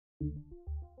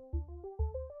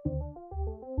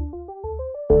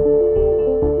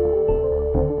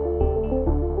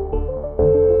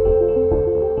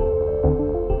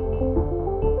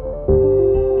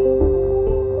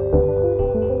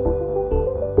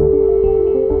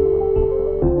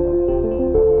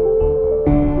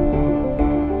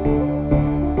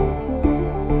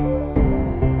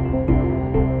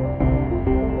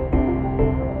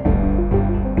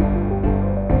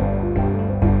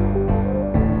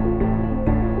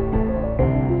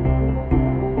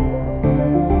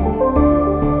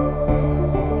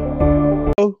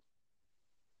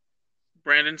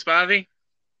Brandon Spivey.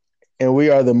 And we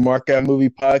are the Markout Movie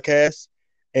Podcast.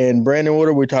 And Brandon, what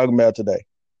are we talking about today?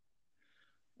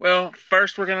 Well,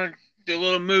 first we're gonna do a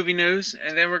little movie news,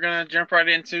 and then we're gonna jump right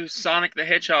into Sonic the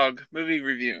Hedgehog movie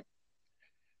review.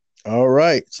 All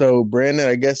right. So, Brandon,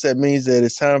 I guess that means that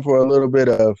it's time for a little bit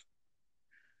of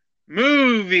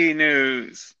Movie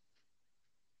news.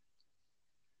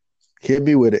 hit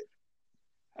me with it.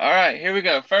 All right, here we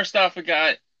go. First off, we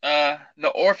got the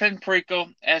Orphan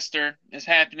prequel Esther is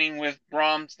happening with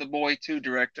Brahms the Boy 2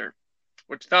 director.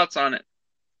 What's your thoughts on it?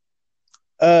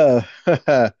 Uh,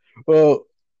 well,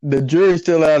 the jury's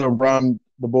still out on Brom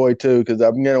the Boy too because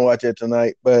I'm gonna watch it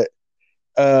tonight. But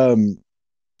um,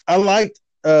 I liked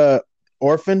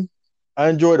Orphan. I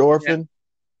enjoyed Yeah. Orphan,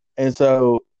 and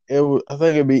so I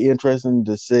think it'd be interesting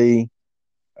to see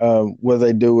what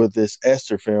they do with this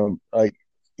Esther film. Like,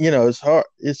 it's hard.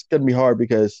 It's gonna be hard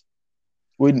because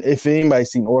if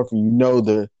anybody's seen Orphan, you know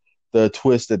the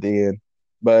twist at the end.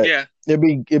 But Yeah.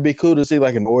 it'd be cool to see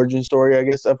like an origin story, I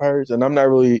guess, of hers. And I'm not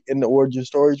really into origin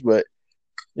stories, but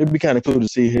it'd be kind of cool to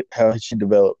see how she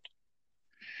developed.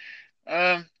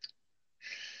 Um,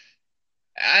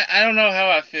 I don't know how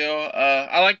I feel.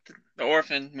 I like the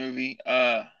Orphan movie.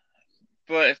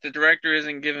 But if the director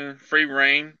isn't given free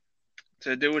reign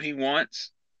to do what he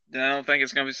wants, then I don't think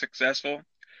it's going to be successful.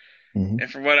 Hmm. And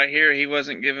from what I hear, he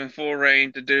wasn't given full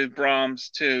reign to do Brahms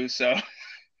too, so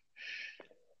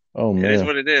Oh it is man.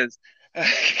 what it is.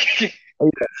 Oh,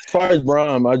 yeah. As far as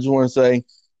Brom, I just want to say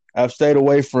I've stayed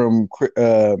away from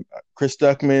Chris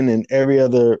Stuckman and every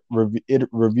other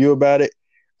review about it.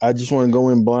 I just want to go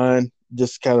in blind,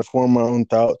 just kind of form my own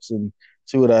thoughts and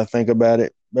see what I think about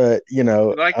it. But You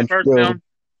like the I'm first still, film?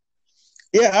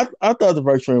 yeah, I thought the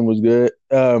first film was good.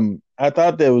 I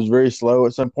thought that it was very slow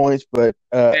at some points, but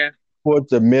Yeah. towards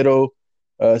the middle,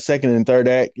 second and third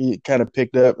act, it kind of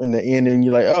picked up in the end, and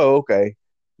you're like, oh, okay,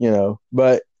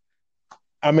 But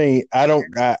I mean,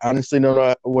 I honestly don't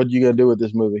know what you're gonna do with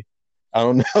this movie. I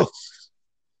don't know.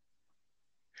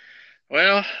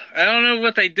 Well, I don't know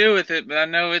what they do with it, but I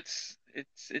know it's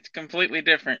completely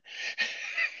different.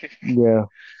 Yeah,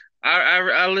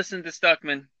 I listened to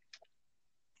Stuckman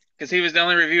because he was the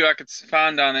only review I could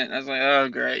find on it, and I was like, oh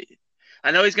great.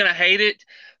 I know he's gonna hate it,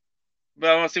 but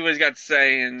I want to see what he's got to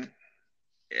say, and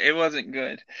it wasn't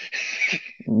good.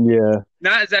 yeah,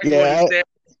 Not exactly what he yeah. said,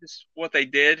 just what they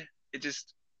did. It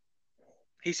just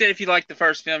he said if you like the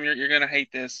first film, you're gonna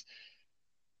hate this.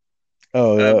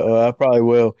 Oh, yeah, Um, well, I probably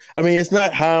will. I mean, it's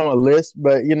not high on my list,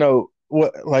 but you know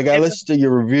what? Like, I it's listened to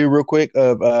your review real quick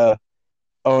of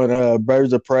on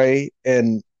Birds of Prey,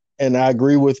 and I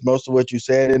agree with most of what you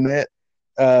said in that.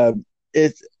 Uh,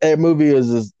 it's that movie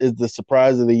is the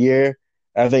surprise of the year.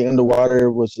 I think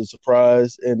Underwater was a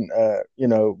surprise, and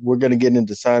we're gonna get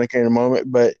into Sonic in a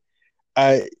moment, but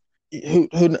I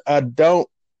I don't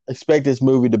expect this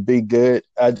movie to be good.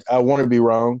 I want to be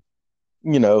wrong.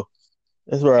 You know,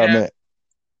 that's where I'm yeah. at.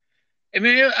 I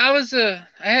mean, I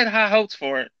had high hopes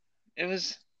for it. It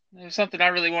was something I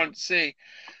really wanted to see.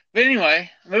 But anyway,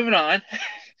 moving on.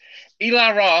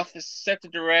 Eli Roth is set to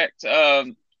direct a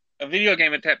video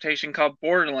game adaptation called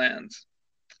Borderlands.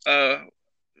 Uh,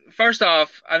 First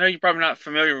off, I know you're probably not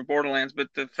familiar with Borderlands, but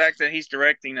the fact that he's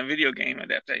directing a video game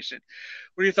adaptation,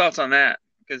 what are your thoughts on that?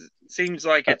 Because it seems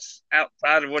like it's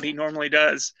outside of what he normally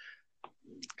does.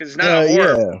 Because it's not a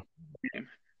horror Yeah, game.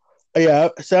 yeah.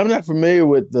 So I'm not familiar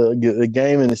with the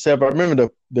game in itself. I remember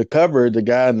the cover, the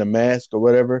guy in the mask or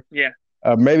whatever. Yeah,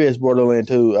 Maybe it's Borderland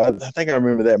 2. I think I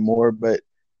remember that more, but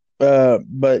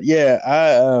yeah,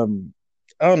 I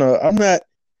don't know.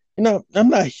 I'm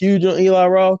not huge on Eli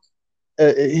Roth.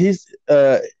 He's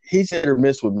hit or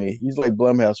miss with me. He's like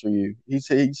Blumhouse for you. He's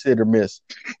hit or miss.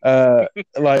 Uh,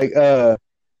 like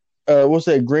what's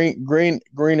that? Green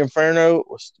Inferno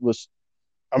was.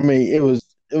 I mean, it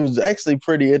was actually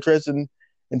pretty interesting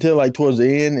until like towards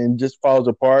the end and just falls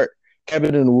apart.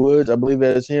 Cabin in the Woods, I believe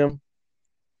that is him.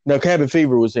 No, Cabin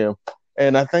Fever was him,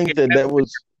 and I think yeah, that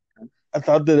was. I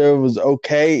thought that it was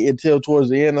okay until towards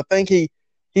the end. I think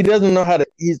he doesn't know how to.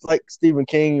 He's like Stephen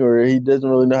King, or he doesn't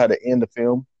really know how to end a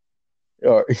film,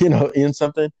 or end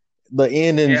something. The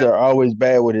endings Yeah. are always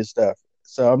bad with his stuff.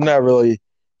 So I'm not really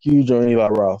huge on Eli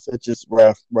Roth. It's just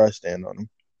where I stand on him.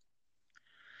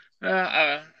 Uh,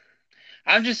 uh,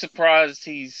 I'm just surprised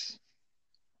he's.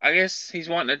 I guess he's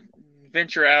wanting to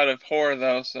venture out of horror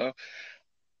though, so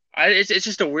it's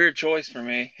just a weird choice for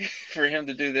me for him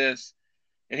to do this.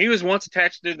 And he was once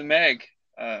attached to the Meg,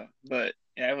 but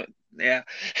yeah, yeah.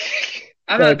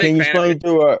 I'm not a Can big you fan of it. explain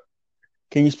to our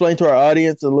Can you explain to our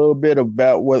audience a little bit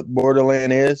about what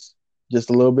Borderland is? Just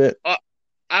a little bit. Uh,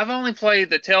 I've only played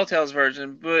the Telltale's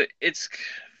version, but it's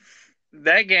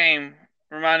that game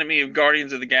reminded me of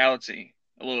Guardians of the Galaxy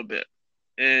a little bit.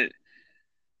 It,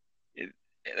 it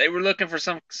they were looking for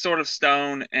some sort of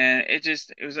stone, and it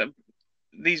was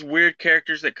these weird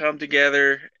characters that come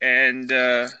together and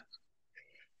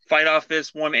fight off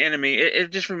this one enemy.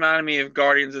 It just reminded me of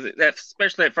Guardians of that,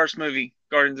 especially that first movie,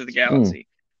 Guardians of the Mm, Galaxy.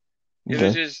 It was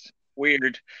okay. just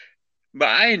weird, but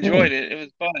I Mm. enjoyed it. It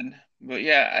was fun. But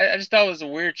yeah, I just thought it was a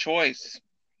weird choice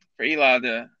for Eli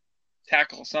to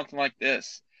tackle something like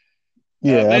this.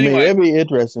 Yeah, But I mean anyway, it'd be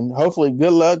interesting. Hopefully,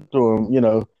 good luck to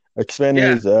him. Expanding yeah,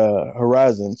 his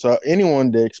horizon. So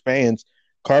anyone that expands,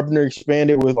 Carpenter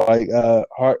expanded with like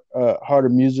Heart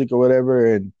of Music or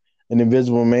whatever, and an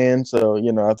Invisible Man. So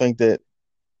I think that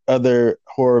other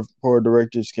horror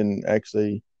directors can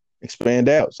actually expand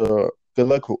out. So good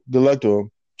luck to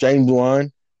him. James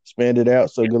Wan expanded out.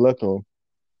 So yeah. good luck to him.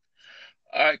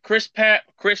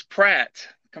 Chris Pratt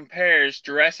compares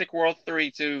Jurassic World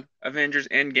 3 to Avengers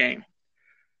Endgame.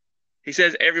 He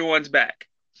says everyone's back.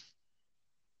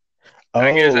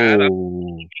 I guess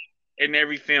Oh, in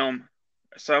every film,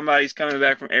 somebody's coming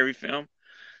back from every film.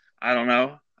 I don't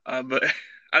know, but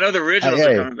I know the originals are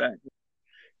hey, coming back.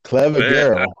 clever But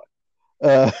girl.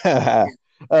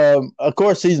 Uh, of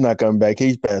course, he's not coming back.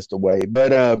 He's passed away.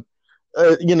 But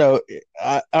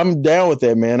I'm down with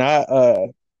that, man.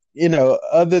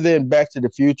 Other than Back to the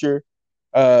Future,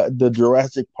 the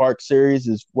Jurassic Park series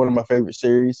is one of my favorite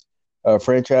series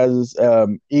franchises.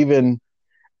 Even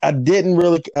I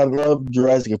love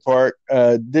Jurassic Park.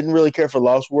 Didn't really care for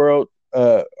Lost World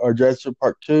or Jurassic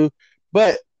Park 2,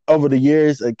 but over the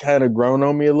years, it kind of grown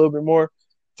on me a little bit more.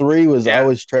 Three was yeah,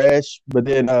 always trash, but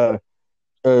then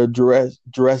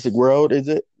Jurassic World, is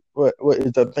it? What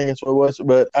is I think that's what it was.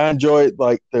 But I enjoyed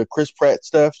like the Chris Pratt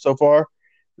stuff so far.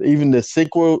 Even the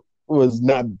sequel was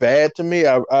not bad to me.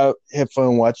 I had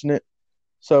fun watching it.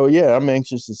 So yeah, I'm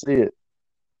anxious to see it.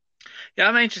 yeah,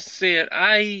 I'm anxious to see it.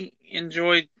 I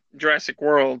enjoyed Jurassic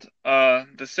World.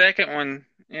 The second one,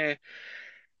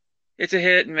 it's a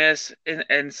hit and miss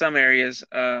in some areas.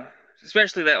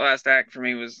 Especially that last act for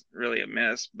me was really a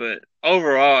mess. But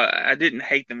overall, I didn't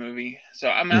hate the movie. So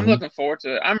I'm Hmm. looking forward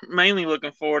to it. I'm mainly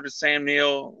looking forward to Sam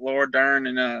Neill, Laura Dern,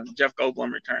 and Jeff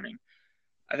Goldblum returning.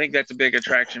 I think that's a big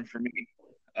attraction for me.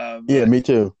 Yeah, But me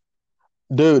too.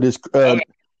 Dude, it's okay,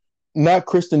 not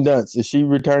Kristen Dunst. Is she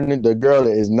returning? The girl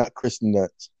that is not Kristen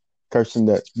Dunst, Kirsten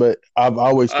Dunst. But I've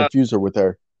always uh, confused her with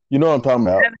her. You know what I'm talking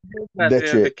I about? haven't heard about That the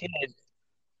chick. kid,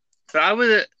 but I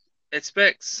would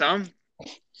expect some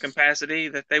capacity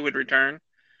that they would return.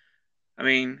 I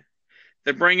mean,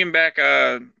 they're bringing back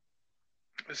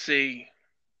let's see,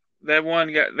 that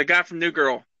one guy, the guy from New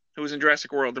Girl who was in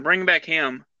Jurassic World. They're bringing back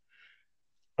him.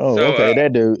 Oh, So okay,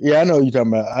 that dude. Yeah, I know who you're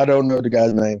talking about. I don't know the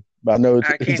guy's name, but I know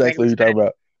I can't think of exactly who his you're talking name,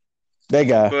 about. That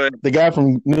guy, but the guy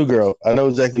from New Girl. I know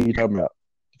exactly who you're talking about.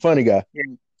 Funny guy. yeah,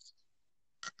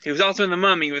 he was also in The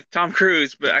Mummy with Tom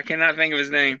Cruise, but I cannot think of his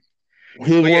name.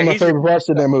 He was But one yeah, of my he's favorite parts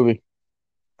of that movie.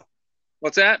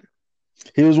 what's that?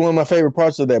 He was one of my favorite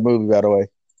parts of that movie, by the way.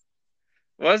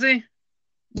 Was he?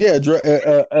 Yeah,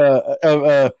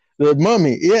 the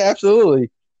Mummy. Yeah, absolutely.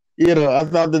 I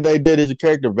thought that they did his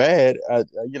character bad.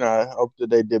 I hope that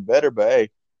they did better, but hey,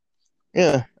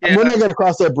 yeah, Yeah, we're not gonna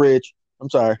cross that bridge. I'm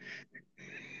sorry.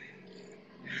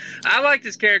 I liked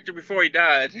his character before he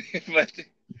died, but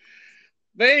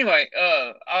anyway,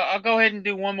 I'll go ahead and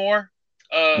do one more.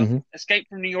 Hmm. Escape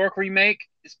from New York remake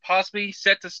is possibly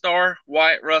set to star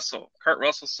Wyatt Russell, Kurt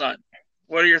Russell's son.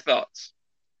 What are your thoughts?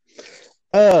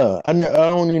 I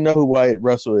don't even know who Wyatt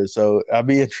Russell is, so I'll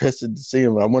be interested to see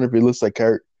him. I wonder if he looks like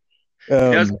Kurt. He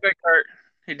does Um, look like Kurt.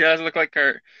 He does look like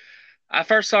Kurt. I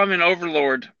first saw him in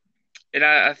Overlord, and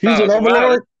I he was thought, I in was, wow,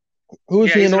 Overlord. Who is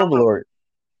yeah, he he's in an Overlord. Overlord?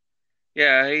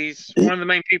 Yeah, he's He, one of the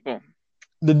main people.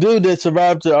 the dude that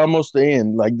survived to almost the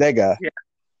end, like that guy Yeah,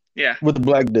 yeah, with the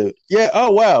black dude. Yeah.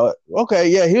 Oh wow. Okay.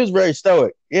 Yeah, he was very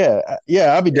stoic. Yeah.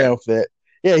 Yeah, I'll be yeah, down for that.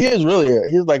 Yeah, he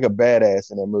was like a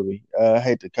badass in that movie. I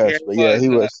hate to yeah. cuss, It but yeah, was. he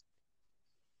was.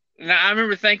 Now I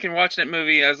remember thinking, watching that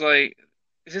movie, I was like,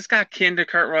 is this guy kin to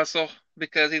Kurt Russell?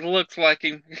 Because he looks like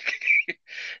him.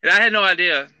 And I had no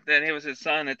idea that he was his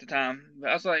son at the time. But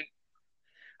I was like,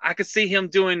 I could see him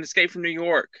doing Escape from New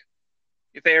York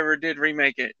if they ever did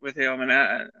remake it with him.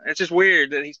 And it's just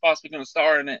weird that he's possibly going to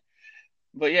star in it.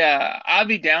 But yeah, I'd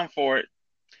be down for it.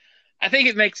 I think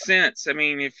it makes sense. I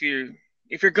mean, if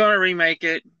you're gonna remake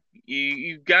it,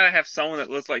 you gotta have someone that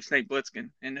looks like Snake Plissken,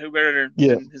 and who better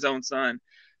Yeah, than his own son?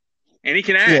 And he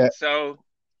can yeah. act, so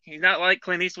he's not like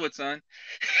Clint Eastwood's son.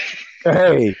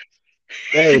 Hey,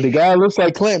 hey, the guy looks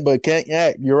like Clint, but can't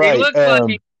act. You're He right. looks like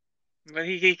him, but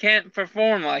he can't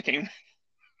perform like him.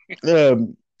 It's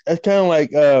kind of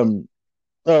like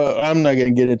I'm not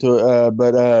gonna get into it,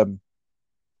 but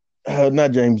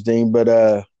not James Dean, but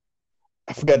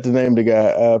I forgot the name of the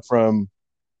guy from.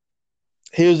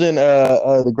 He was in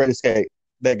The Great Escape.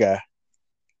 That guy,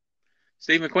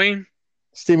 Steve McQueen,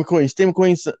 Steve McQueen. Steve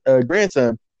McQueen's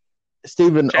grandson,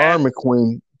 Stephen R. Chad.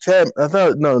 McQueen. Chad, I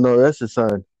thought no, that's his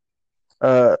son.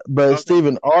 But Okay.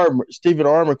 Stephen R.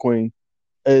 McQueen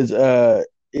is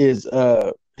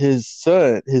his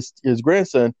son, his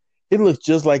grandson. He looks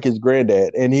just like his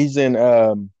granddad, and he's in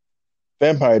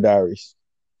Vampire Diaries.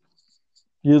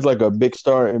 He was like a big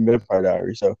star in Vampire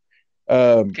Diaries. So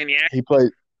Can he act? he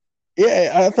played.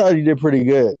 Yeah, I thought he did pretty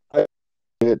good. I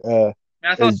thought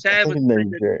I Chad think was his name pretty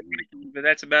is good, Jared. but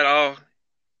that's about all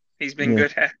he's been Yeah.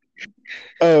 good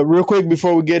at. Real quick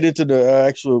before we get into the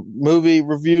actual movie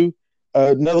review,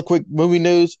 another quick movie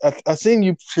news. I seen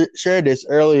you share this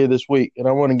earlier this week, and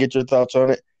I want to get your thoughts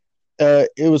on it.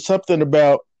 It was something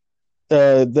about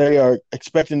they are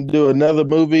expecting to do another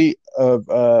movie of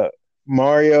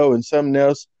Mario and something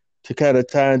else to kind of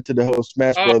tie into the whole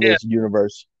Smash Oh yeah, Brothers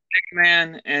universe. Mega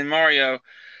Man and Mario.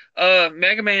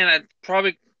 Mega Man I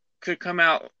probably could come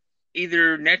out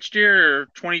either next year or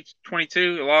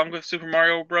 2022 along with Super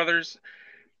Mario Brothers.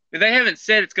 They haven't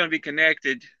said it's going to be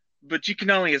connected, but you can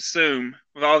only assume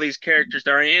with all these characters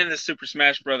that are in the Super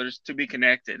Smash Brothers to be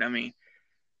connected. I mean,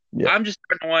 Yeah, I'm just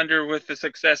starting to wonder with the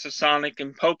success of Sonic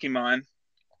and Pokemon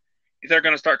if they're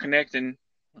going to start connecting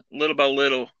little by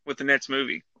little with the next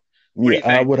movie. What do yeah,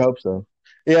 you I think? would hope so.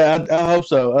 Yeah, I hope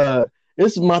so.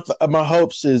 This is my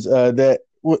hopes is that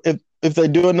if they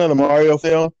do another Mario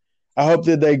film, I hope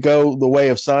that they go the way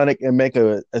of Sonic and make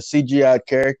a CGI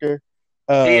character.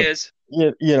 He Uh, is.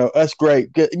 that's great.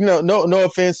 No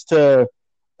offense to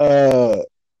uh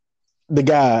the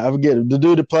guy. I forget it, the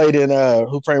dude that played in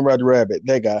Who Framed Roger Rabbit.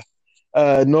 That guy.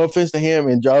 No offense to him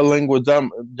and John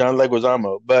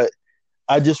Leguizamo, but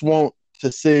I just want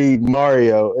to see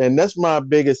Mario, and that's my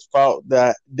biggest fault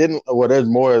that I didn't. Well, there's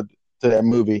more to that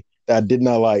movie that I did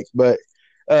not like, but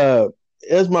uh,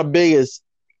 that's my biggest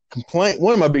complaint.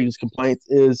 One of my biggest complaints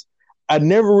is I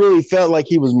never really felt like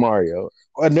he was Mario.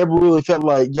 I never really felt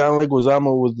like John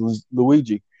Leguizamo was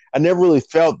Luigi. I never really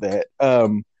felt that.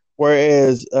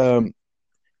 Whereas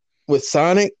with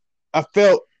Sonic, I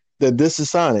felt that this is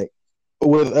Sonic.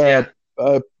 With Yeah.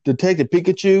 Detective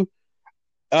Pikachu,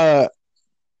 uh,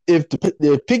 if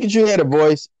Pikachu had a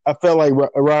voice, I felt like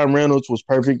Ryan Reynolds was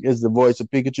perfect as the voice of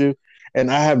Pikachu,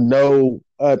 and I have no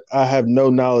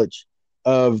knowledge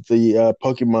of the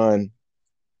Pokemon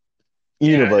Yeah,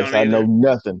 I universe. don't I know either.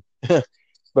 nothing,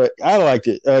 but I liked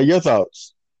it. Your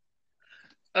thoughts?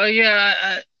 Oh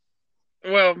yeah,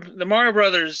 well, the Mario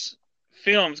Brothers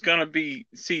film's gonna be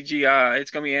CGI.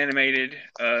 It's gonna be animated.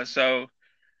 So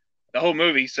the whole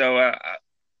movie. So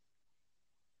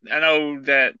I know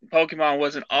that Pokemon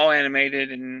wasn't all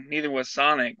animated, and neither was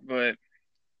Sonic. But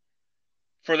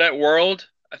for that world,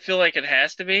 I feel like it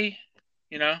has to be.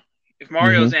 You know, if Mm-hmm.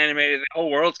 Mario's animated, the whole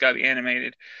world's got to be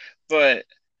animated. But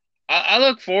I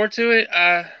look forward to it.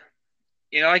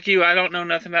 Like you, I don't know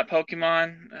nothing about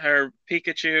Pokemon or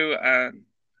Pikachu.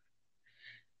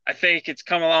 I think it's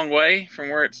come a long way from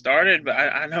where it started, but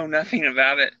I know nothing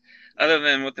about it other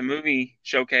than what the movie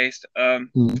showcased.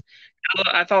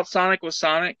 I thought Sonic was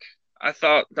Sonic. I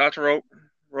thought Robotnik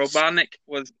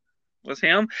was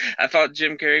him. I thought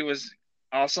Jim Carrey was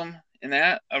awesome in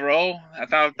that a role. I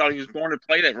thought he was born to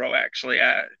play that role actually.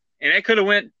 And it could have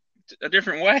went a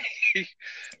different way,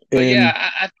 but yeah,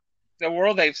 And the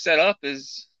world they've set up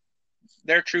is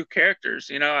their true characters.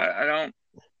 I don't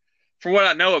for what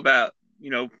I know about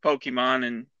Pokemon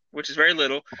and which is very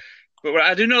little, but what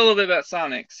I do know a little bit about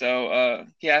Sonic. So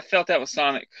yeah, I felt that was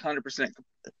Sonic 100%,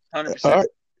 hundred all percent. right,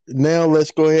 now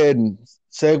let's go ahead and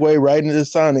segue right into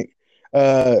Sonic.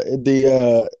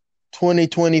 The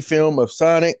 2020 film of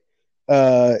Sonic.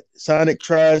 Sonic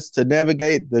tries to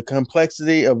navigate the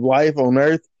complexity of life on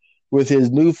Earth with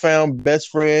his newfound best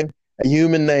friend, a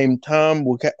human named Tom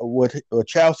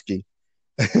Wachowski.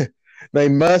 They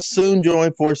must soon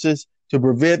join forces to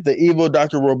prevent the evil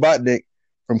Dr. Robotnik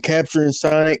from capturing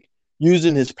Sonic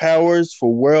using his powers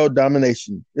for world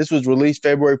domination. This was released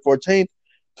February 14th,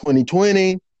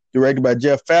 2020, directed by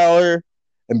Jeff Fowler,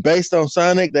 and based on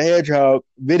Sonic the Hedgehog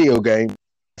video game,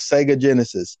 Sega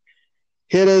Genesis.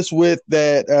 Hit us with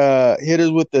that. Hit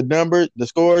us with the numbers, the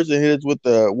scores, and hit us with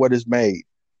the what is made.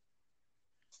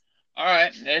 All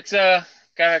right, it's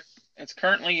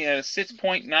currently a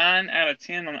 6.9 out of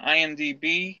 10 on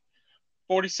IMDb,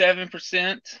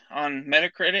 47% on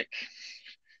Metacritic.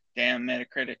 Damn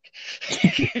Metacritic.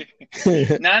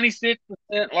 96%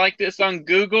 like this on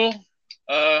Google.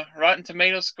 Rotten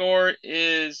Tomato score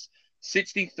is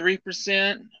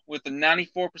 63% with a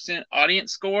 94%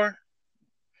 audience score.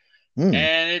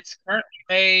 And it's currently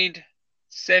made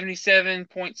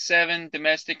 77.7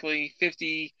 domestically,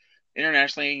 50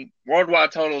 internationally.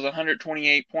 Worldwide total is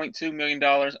 $128.2 million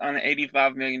on an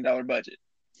 $85 million budget.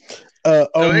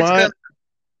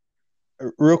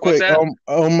 Real quick,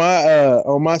 on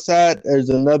my side, there's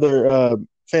another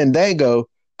Fandango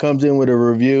comes in with a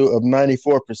review of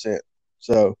 94%.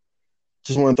 So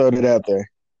just want to throw that out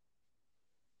there.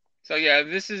 So yeah,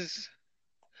 this is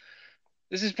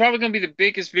probably going to be the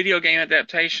biggest video game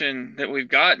adaptation that we've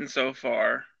gotten so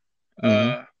far.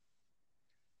 I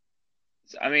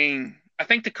mean, I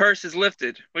think the curse is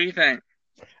lifted. What do you think?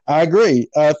 I agree.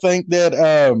 I think that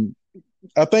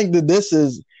this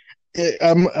is.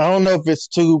 I don't know if it's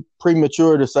too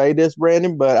premature to say this,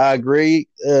 Brandon, but I agree.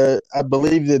 I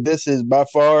believe that this is by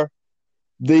far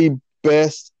the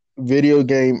best video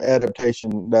game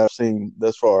adaptation that I've seen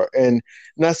thus far. And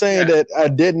not saying that I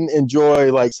didn't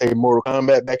enjoy, like, say, Mortal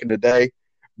Kombat back in the day,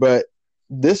 but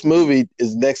this movie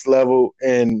is next level.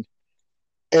 And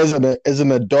as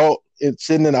an adult, it's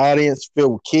sitting in the audience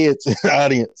filled with kids in the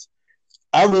audience.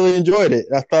 I really enjoyed it.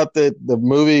 I thought that the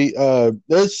movie,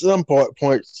 there's some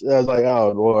points I was like,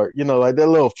 oh Lord, like that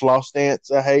little floss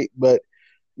dance I hate, but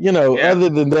other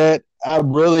than that, I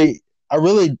really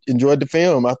enjoyed the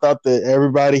film. I thought that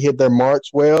everybody hit their marks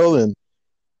well, and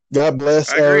God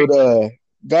bless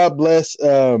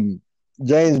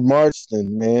James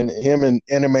Marsden, man, him and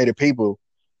Animated People.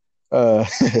 Yeah,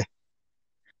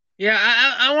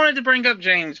 I wanted to bring up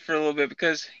James for a little bit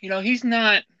because he's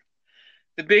not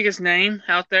the biggest name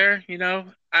out there.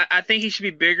 I think he should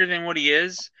be bigger than what he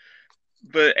is,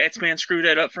 but X-Men screwed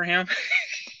that up for him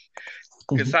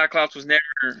because Cyclops was never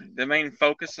the main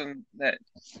focus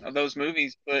of those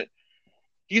movies. But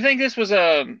do you think this was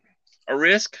a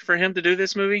risk for him to do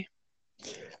this movie?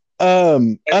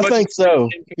 I think so.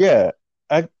 Yeah,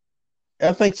 I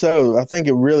think so. I think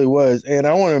it really was. And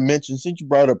I want to mention, since you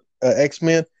brought up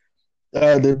X-Men,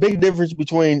 the big difference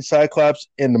between Cyclops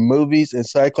in the movies and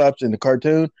Cyclops in the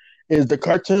cartoon is the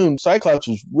cartoon Cyclops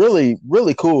was really,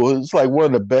 really cool. It's like one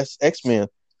of the best X-Men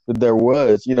that there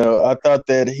was. I thought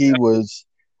that he was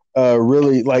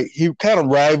really, like, he kind of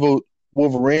rivaled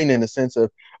Wolverine in the sense of,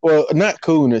 well, not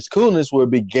coolness. Coolness would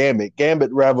be Gambit.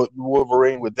 Gambit rivaled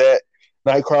Wolverine with that.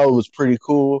 Nightcrawler was pretty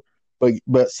cool.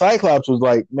 But Cyclops was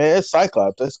like, man, it's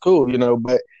Cyclops. That's cool,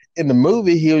 But in the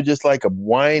movie, he was just like a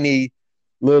whiny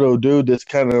little dude that's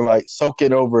kind of like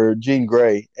soaking over Jean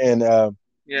Grey. And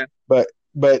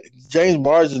but James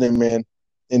Marsden, man,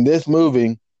 in this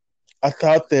movie, I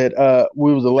thought that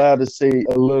we was allowed to see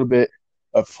a little bit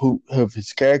of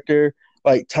his character.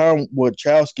 Like Tom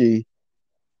Wachowski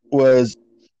was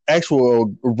a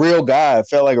real guy. I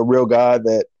felt like a real guy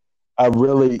that I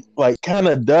really like, kind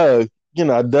of dug.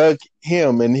 I dug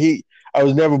him, and I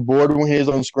was never bored when he was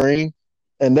on screen,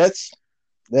 and that's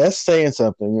saying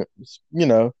something.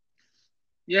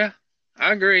 Yeah,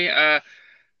 I agree. I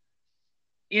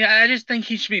just think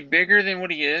he should be bigger than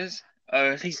what he is.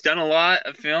 He's done a lot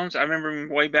of films. I remember him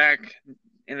way back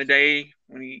in the day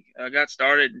when he got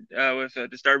started with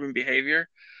Disturbing Behavior.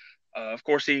 Of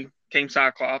course, he came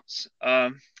Cyclops.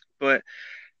 But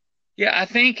yeah, I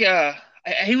think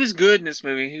he was good in this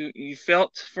movie. You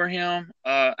felt for him.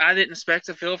 I didn't expect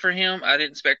to feel for him. I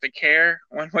didn't expect to care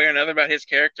one way or another about his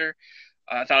character.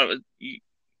 I thought it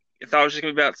was just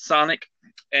going to be about Sonic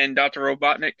and Dr.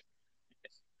 Robotnik.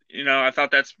 I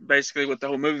thought that's basically what the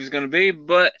whole movie was going to be.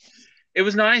 But it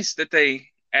was nice that they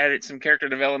added some character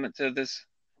development to this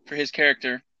for his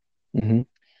character. Mm-hmm.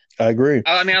 I agree.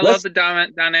 I mean, I love the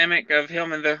dynamic of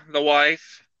him and the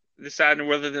wife deciding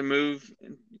whether to move,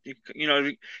 because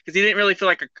he didn't really feel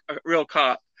like a real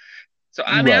cop. So,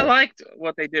 I mean, I liked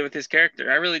what they did with his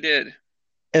character. I really did.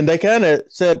 And they kind of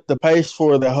set the pace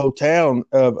for the whole town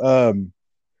of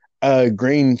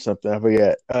Green something. I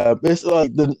forget. It's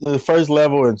like the first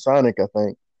level in Sonic, I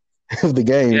think, of the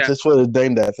game. That's what it's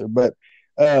named after. But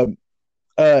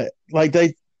like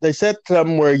they set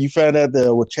something where you found out that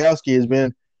Wachowski has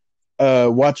been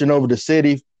watching over the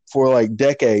city for like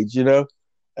decades, you know.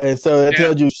 And so it Yeah.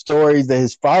 tells you stories that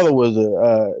his father was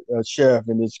a sheriff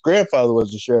and his grandfather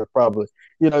was a sheriff, probably.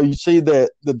 You know, you see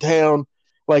that the town,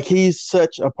 like he's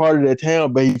such a part of that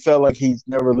town, but he felt like he's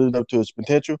never lived up to his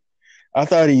potential. I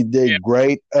thought he Yeah. did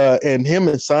great, and him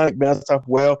and Sonic bounced off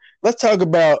well. Let's talk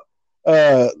about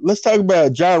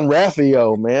John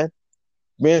Ralphio, man,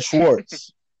 Ben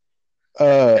Schwartz.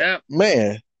 Yeah.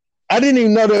 Man, I didn't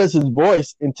even know that was his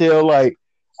voice until like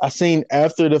I seen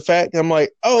after the fact. I'm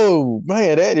like, oh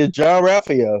man, that is John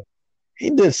Ralphio. He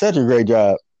did such a great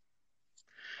job.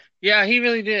 Yeah, he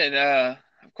really did. Of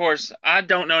course, I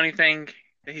don't know anything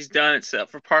that he's done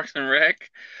except for Parks and Rec,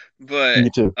 but Me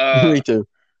too. uh, Me too.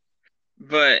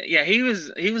 but yeah, he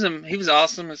was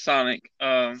awesome as Sonic.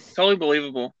 Totally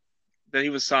believable that he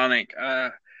was Sonic.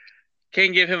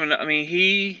 Can't give him an. I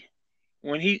mean,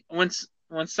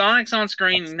 when Sonic's on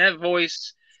screen and that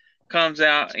voice comes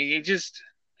out, you just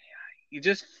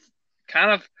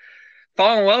kind of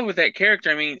fall in love with that character.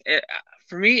 I mean,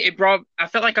 for me, I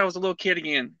felt like I was a little kid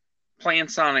again playing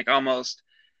Sonic almost.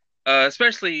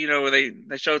 Especially where they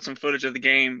showed some footage of the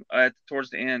game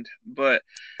towards the end, but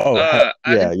Oh I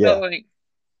yeah, just felt yeah. like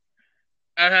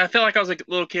I felt like I was a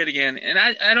little kid again, and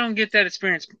I don't get that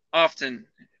experience often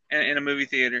in a movie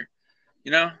theater,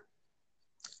 you know?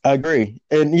 I agree.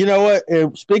 And you know what?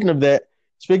 And speaking of that,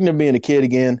 speaking of being a kid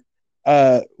again,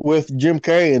 with Jim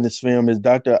Carrey in this film is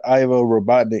Dr. Ivo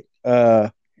Robotnik.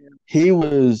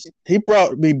 He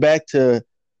brought me back to,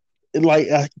 like,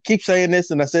 I keep saying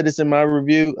this, and I said this in my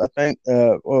review, I think,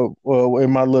 well,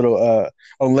 in my little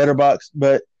on Letterbox,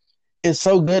 but it's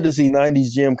so good to see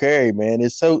 '90s Jim Carrey, man.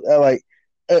 It's so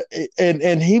uh,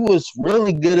 and he was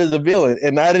really good as a villain,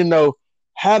 and I didn't know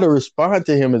how to respond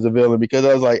to him as a villain because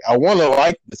I was like, I want to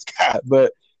like this guy,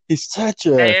 but he's such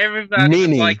a Hey, everybody was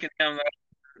meanie. liking him.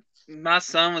 My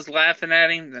son was laughing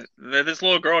at him. This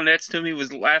little girl next to me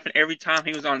was laughing every time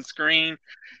he was on screen.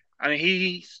 I mean,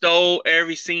 he stole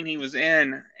every scene he was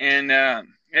in, and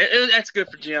that's good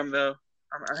for Jim, though.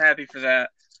 I'm happy for that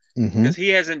Hmm. because he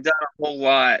hasn't done a whole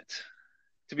lot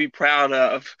to be proud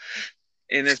of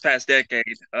in this past decade.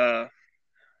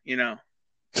 You know,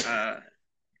 uh,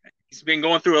 he's been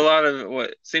going through a lot of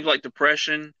what seems like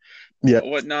depression, Yeah,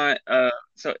 whatnot.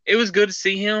 So it was good to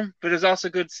see him, but it's also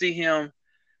good to see him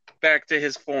back to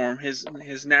his form, his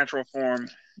natural form.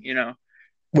 You know,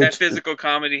 that which physical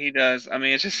comedy he does. I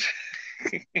mean, it's just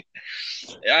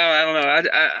I don't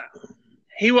know.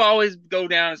 He will always go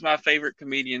down as my favorite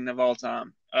comedian of all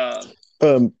time.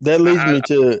 that leads I, me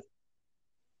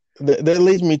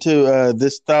to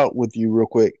this thought with you real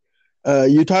quick.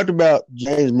 You talked about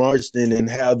James Marsden and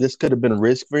how this could have been a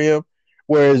risk for him,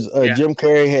 whereas yeah, Jim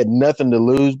Carrey had nothing to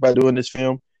lose by doing this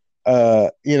film.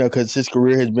 Because his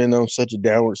career has been on such a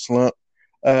downward slump.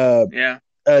 Uh, yeah.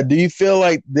 do you feel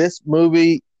like this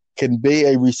movie can be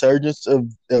a resurgence of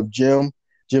Jim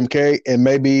Carrey and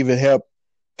maybe even help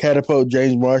catapult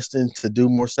James Marsden to do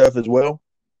more stuff as well?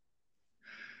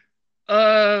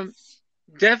 Uh,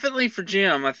 Definitely for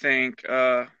Jim, I think.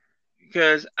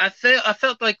 Because I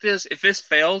felt like this. If this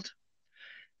failed,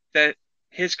 that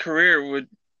his career would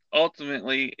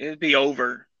ultimately it'd be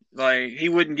over. Like he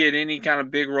wouldn't get any kind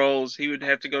of big roles. He would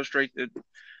have to go straight to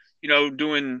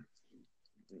doing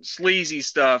sleazy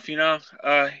stuff.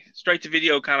 Straight to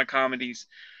video kind of comedies.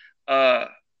 Uh,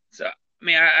 so I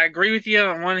mean, I agree with you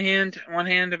on one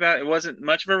hand about it wasn't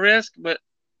much of a risk, but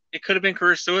it could have been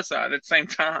career suicide at the same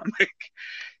time.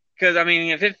 Because I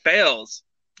mean, if it fails,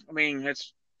 I mean,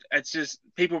 it's just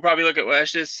people probably look at, well,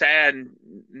 it's just sad,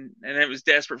 and it was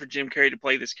desperate for Jim Carrey to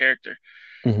play this character.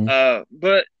 Hmm.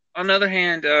 But on the other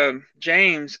hand,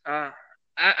 James, I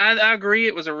agree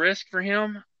it was a risk for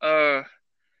him. Because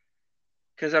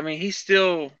I mean, he's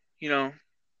still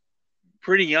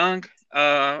pretty young.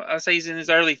 I'd say he's in his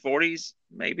early 40s,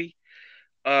 maybe.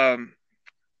 Um,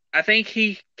 I think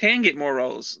he can get more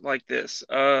roles like this.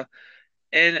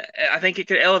 And I think it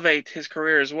could elevate his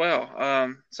career as well.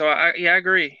 So yeah, I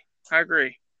agree. I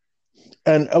agree.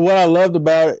 And what I loved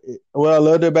about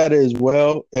it as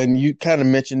well, and you kind of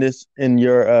mentioned this in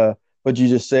your what you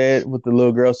just said with the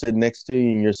little girl sitting next to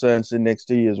you and your son sitting next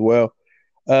to you as well.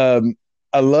 Um,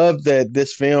 I love that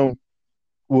this film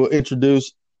will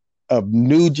introduce a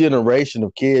new generation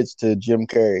of kids to Jim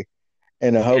Carrey,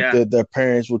 and I hope Yeah, that their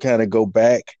parents will kind of go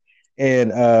back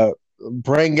and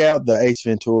bring out the Ace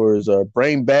Venturas or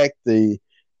bring back the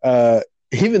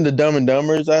even the Dumb and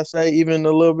Dumbers. I say even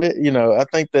a little bit.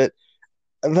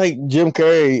 I think Jim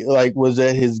Carrey like was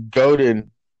at his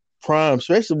golden prime,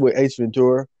 especially with Ace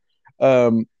Ventura.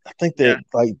 I think yeah,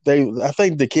 that I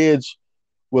think the kids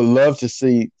would love to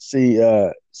see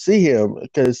him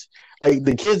because like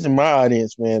the kids in my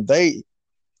audience, man, they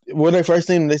when they first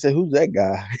seen him, they said, "Who's that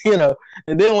guy?"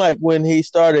 And then like when he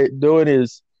started doing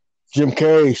his Jim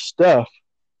Carrey stuff,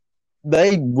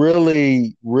 they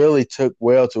really, really took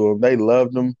well to him. They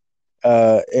loved him,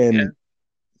 Yeah. and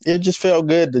it just felt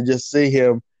good to just see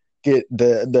him get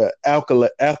the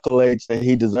accolades that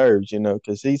he deserves.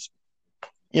 Because he's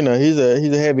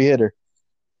a heavy hitter.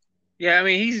 Yeah, I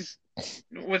mean, he's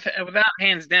without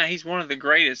hands down, he's one of the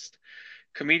greatest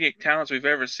comedic talents we've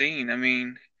ever seen. I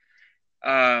mean,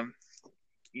 um,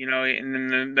 in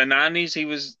the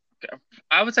 '90s,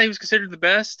 I would say he was considered the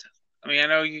best. I mean, I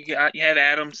know you had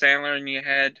Adam Sandler and you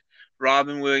had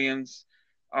Robin Williams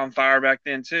on fire back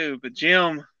then too, but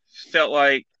Jim felt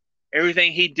like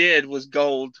everything he did was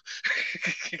gold.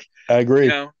 I you agree.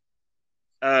 know,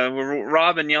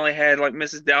 Robin, you only had like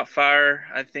Mrs. Doubtfire,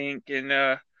 I think, and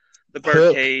the Hook.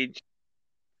 Birdcage.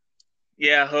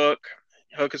 Yeah, Hook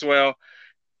as well.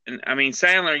 And I mean,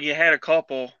 Sandler, you had a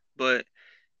couple, but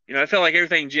I felt like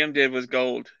everything Jim did was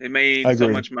gold. It I made so agree.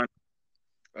 much money.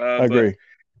 I But agree.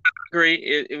 I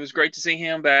agree, it was great to see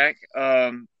him back.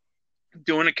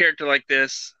 Doing a character like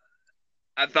this,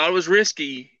 I thought it was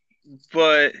risky,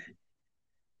 but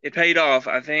it paid off.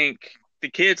 I think the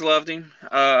kids loved him.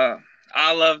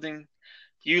 I loved him.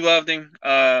 You loved him.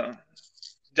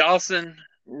 Dawson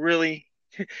really,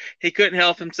 he couldn't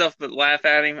help himself but laugh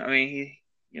at him. I mean,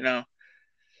 you know,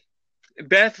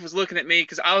 Beth was looking at me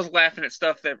because I was laughing at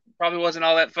stuff that probably wasn't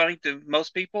all that funny to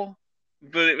most people,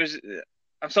 but it was.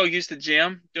 I'm so used to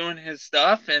Jim doing his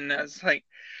stuff, and I was like,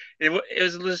 it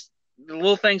was just the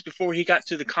little things before he got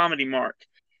to the comedy mark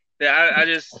that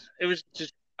it was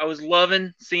just, I was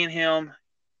loving seeing him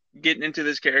getting into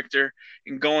this character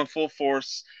and going full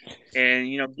force and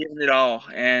giving it all,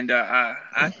 and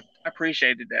I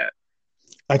appreciated that.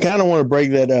 I kind of want to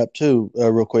break that up too,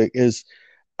 real quick. Is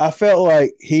I felt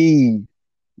like he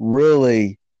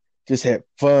really just had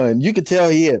fun. You could tell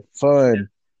he had fun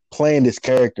playing this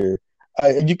character.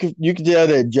 You could tell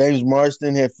that James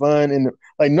Marsden had fun, and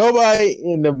like nobody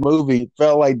in the movie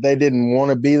felt like they didn't want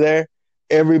to be there.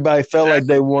 Everybody felt like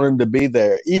Exactly. they wanted to be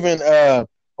there. Even I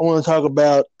want to talk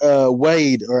about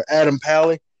Wade or Adam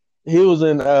Pally. He was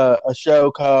in a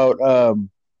show called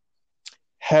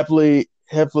Happily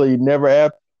Never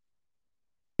After,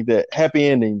 that Happy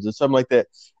Endings or something like that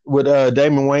with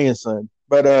Damon Wayans' son.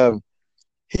 But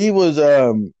he was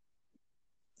um,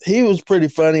 he was pretty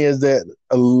funny as that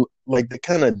like the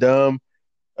kind of dumb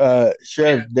Yeah.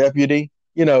 sheriff deputy,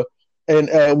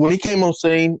 And when he came on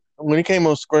screen,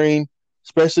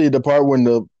 especially the part when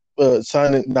the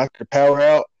Sonic knocked the power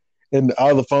out and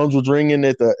all the phones was ringing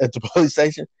at the police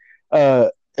station,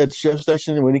 at the sheriff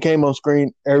station. When he came on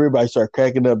screen, everybody started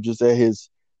cracking up just at his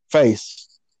face,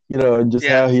 and just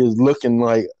Yeah. how he was looking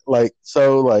like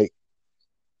so like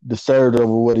disturbed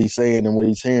over what he's saying and what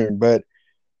he's hearing. But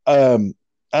um,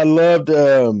 I loved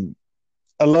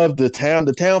I loved the town.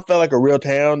 The town felt like a real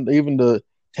town. Even the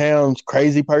town's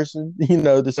crazy person,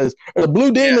 that says the blue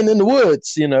Yeah. demon in the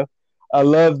woods. I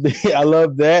love the I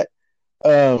love that.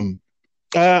 Um,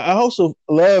 I also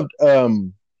loved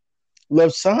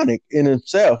Sonic in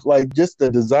himself, like just the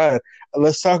design.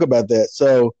 Let's talk about that.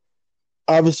 So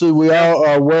obviously, we Well, all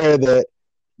are aware that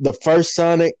the first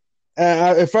Sonic,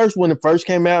 at first when it first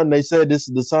came out, and they said this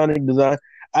is the Sonic design,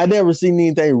 I never seen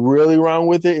anything really wrong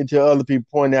with it until other people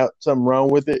point out something wrong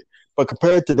with it. But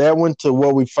compared to that one, to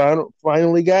what we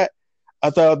finally got,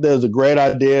 I thought that was a great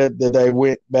idea that they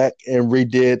went back and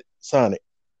redid Sonic.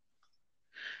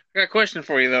 I got a question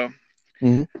for you though.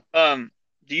 Mm-hmm. Um,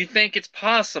 do you think it's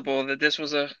possible that this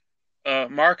was a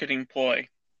marketing ploy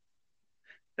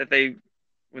that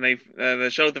when they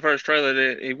showed the first trailer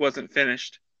that it wasn't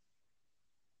finished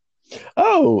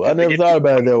Oh, I to never get thought people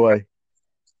about it that talking about it? way.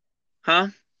 Huh?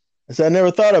 So I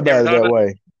never thought You ever about it thought that about way.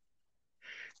 it?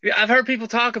 Yeah, I've heard people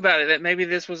talk about it that maybe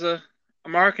this was a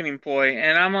marketing ploy,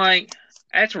 and I'm like,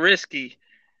 that's risky,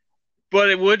 but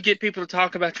it would get people to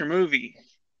talk about your movie.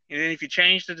 And then if you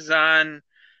change the design,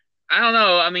 I don't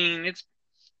know. I mean,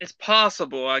 it's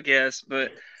possible, I guess,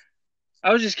 but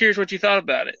I was just curious what you thought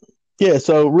about it. Yeah,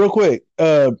 so real quick,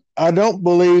 I don't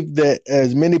believe that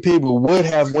as many people would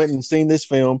have went and seen this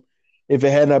film if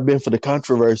it had not been for the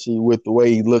controversy with the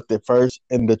way he looked at first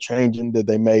and the changing that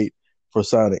they made for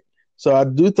Sonic. So I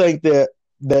do think that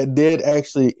that did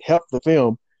actually help the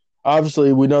film.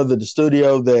 Obviously, we know that the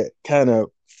studio that kind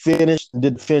of did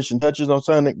the finishing touches on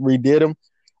Sonic, redid them,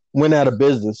 went out of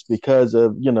business because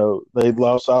of they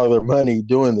lost all their money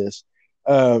doing this.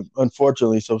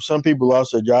 Unfortunately, so some people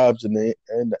lost their jobs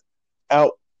and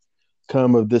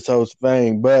outcome of this whole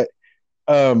thing. But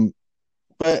um,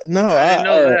 But no, I didn't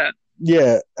know that.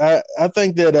 yeah, I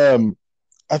think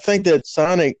that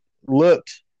Sonic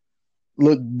looked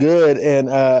looked good, and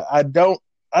I don't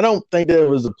think that it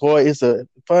was a ploy. It's a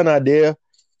fun idea,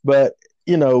 but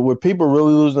you know, with people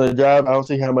really losing their job, I don't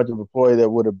see how much of a ploy that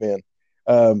would have been.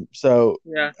 So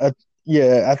Yeah.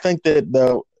 yeah, I think that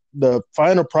the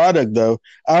final product though,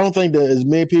 I don't think that as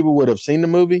many people would have seen the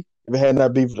movie if it had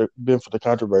not been for the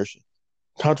controversy.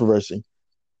 Controversy.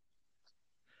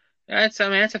 I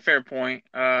mean, that's a fair point.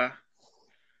 I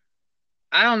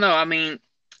don't know. I mean,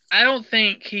 I don't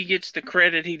think he gets the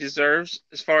credit he deserves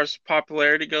as far as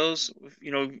popularity goes with,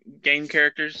 game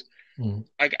characters. Mhm.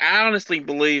 Like, I honestly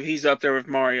believe he's up there with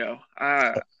Mario.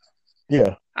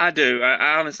 Yeah, I do.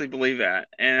 I honestly believe that.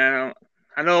 And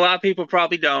I know a lot of people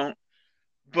probably don't,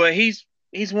 but he's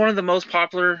one of the most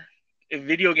popular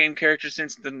video game characters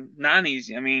since the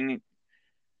 90s. I mean,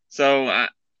 so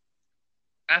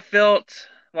I felt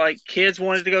like kids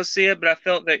wanted to go see it, but I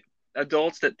felt that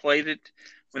adults that played it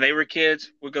when they were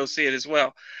kids would go see it as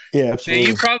well. yeah, Now,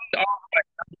 you absolutely. probably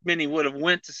many would have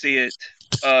went to see it,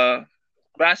 uh,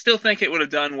 but I still think it would have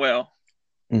done well.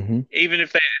 Hmm. Even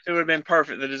if it would have been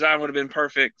perfect, the design would have been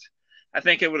perfect. I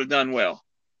think it would have done well.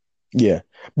 Yeah,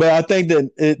 but I think that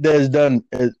it that is done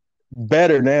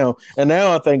better now, and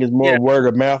now I think it's more Yeah. word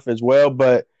of mouth as well.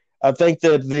 But I think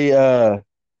that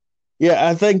yeah,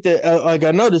 I think that like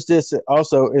I noticed this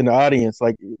also in the audience,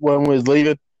 like when we was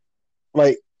leaving,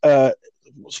 like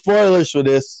spoilers for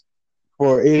this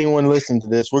for anyone listening to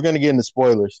this. We're gonna get into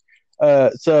spoilers.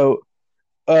 So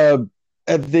uh,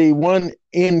 at the one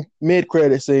in mid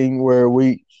credit scene where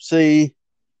we see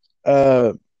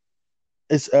uh,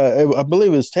 it's I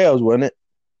believe it's Tails, wasn't it?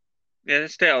 Yeah,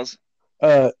 it's Tails.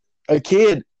 Uh, a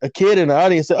kid in the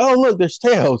audience said, "Oh, look, there's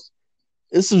Tails."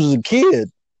 This was a kid.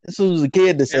 This was a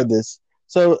kid that Yeah. said this.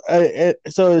 So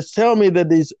so it's telling me that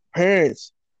these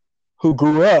parents who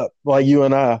grew up like you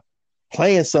and I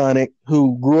playing Sonic,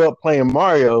 who grew up playing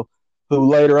Mario, who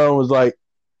later on was like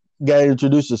got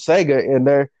introduced to Sega, and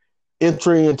their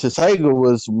entry into Sega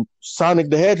was Sonic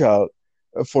the Hedgehog.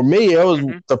 For me, it was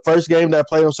Hmm. the first game that I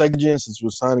played on Sega Genesis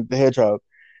was Sonic the Hedgehog,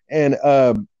 and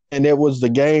it was the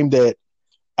game that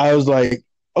I was like,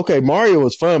 okay, Mario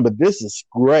was fun, but this is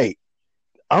great.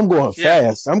 I'm going Yeah.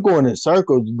 fast. I'm going in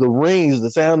circles. The rings,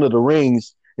 the sound of the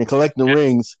rings and collecting Yeah.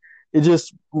 rings, it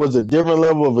just was a different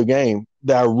level of a game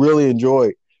that I really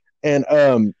enjoyed. And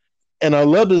and I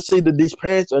love to see that these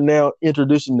parents are now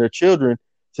introducing their children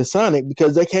to Sonic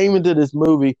because they came into this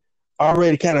movie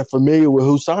already kind of familiar with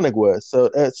who Sonic was. So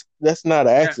that's not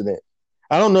an Yeah. accident.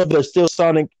 I don't know if there's still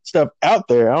Sonic stuff out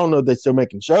there. I don't know if they're still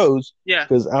making shows Yeah.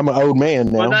 because I'm an old man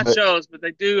Well, now. not But shows, but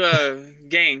they do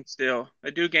games still.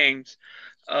 They do games.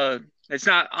 It's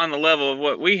not on the level of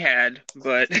what we had,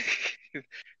 but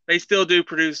they still do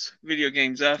produce video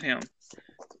games of him.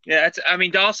 Yeah, I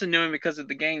mean Dawson knew him because of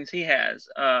the games he has.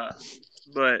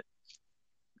 But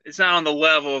it's not on the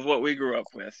level of what we grew up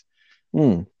with.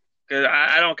 hmm. Cause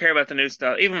I don't care about the new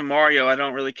stuff. Even Mario, I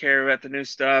don't really care about the new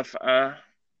stuff.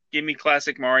 Give me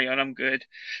classic Mario and I'm good.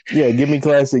 Yeah, give me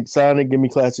classic Sonic, give me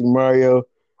classic Mario.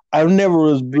 I never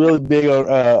was really big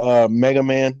on Mega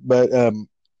Man, but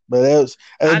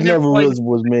I it never never played. really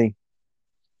was me.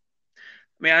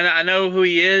 I mean, I know who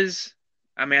he is.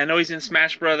 I mean, I know he's in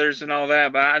Smash Brothers and all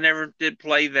that, but I never did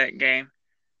play that game.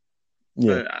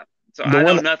 Yeah, But so the I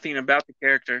know one nothing about the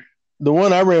character. the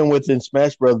one I ran with in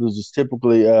Smash Brothers is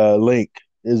typically Link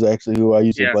is actually who I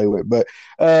used to Yeah, play with. But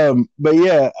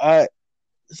yeah, I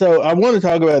want to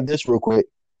talk about this real quick.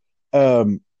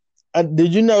 Um,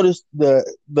 did you notice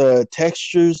the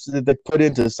textures that they put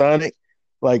into Sonic,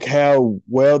 like how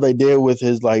well they did with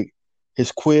his like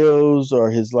his quills or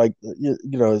his like you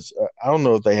know his, I don't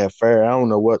know if they have fur. I don't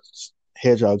know what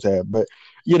hedgehogs have, but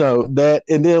you know that.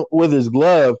 And then with his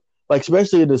glove, like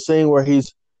especially in the scene where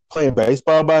he's playing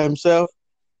baseball by himself,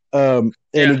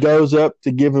 and he yeah, goes up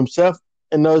to give himself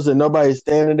and knows that nobody's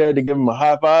standing there to give him a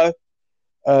high five.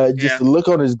 Just yeah, the look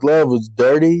on his glove was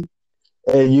dirty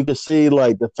and you could see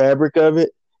like the fabric of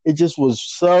it. It just was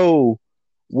so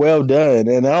well done.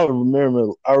 And I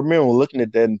remember looking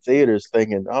at that in theaters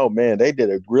thinking, oh man, they did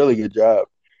a really good job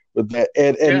with that.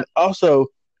 yeah, And also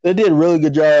they did a really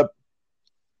good job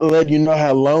letting you know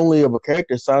how lonely of a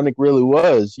character Sonic really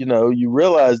was. You know, you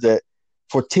realize that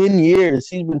for 10 years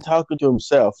he's been talking to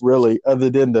himself, really, other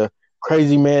than the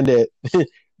crazy man that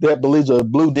that believes a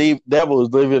devil is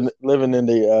living in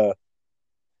the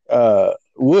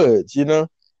woods, you know?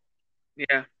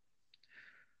 yeah,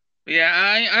 yeah.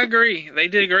 I agree. They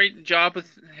did a great job with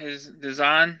his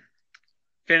design,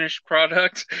 finished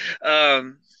product.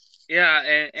 Um,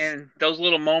 Yeah, and those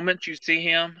little moments you see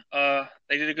him,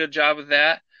 they did a good job with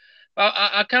that.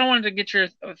 I kind of wanted to get your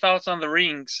thoughts on the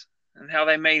rings and how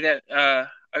they made that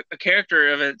a character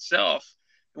of itself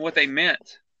and what they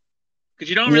meant. Because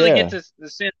you don't really get Yeah. to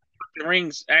see what the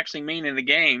rings actually mean in the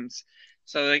games.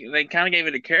 So they kind of gave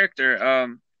it a character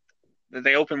that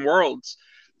they open worlds.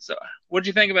 So what did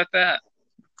you think about that?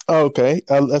 Okay,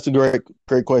 that's a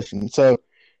great question. So,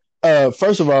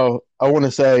 first of all, I want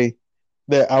to say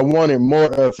that I wanted more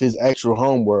of his actual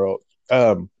home world.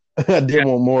 I did Yeah,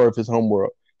 want more of his home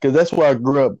world because that's where I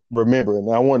grew up remembering.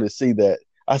 And I wanted to see that.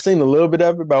 I seen a little bit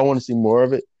of it, but I want to see more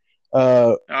of it.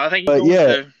 Uh, I think you're but going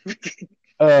yeah, to.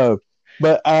 uh,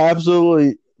 but I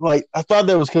absolutely like. I thought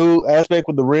that was cool aspect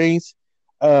with the rings.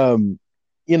 Um,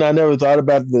 I never thought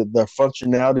about the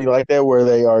functionality like that, where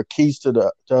they are keys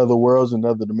to other worlds and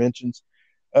other dimensions.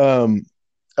 Um,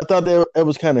 I thought that it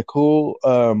was kind of cool.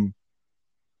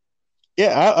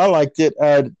 Yeah, I liked it.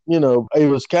 It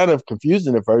was kind of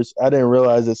confusing at first. I didn't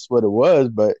realize that's what it was,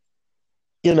 but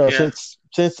Yeah.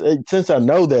 since I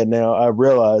know that now, I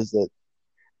realize that.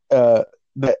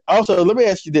 That also, let me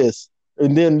ask you this,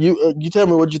 and then you tell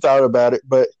me what you thought about it.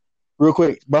 But real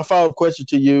quick, my follow up question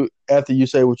to you after you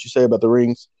say what you say about the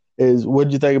rings is, what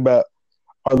did you think about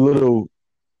our little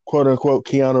quote unquote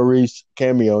Keanu Reeves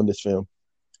cameo in this film?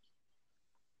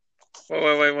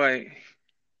 Wait.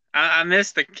 I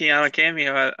missed the Keanu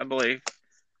cameo, I believe.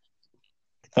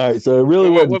 All right, so it really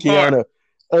What, wasn't what part? Keanu.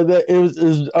 It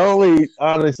was only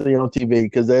honestly on TV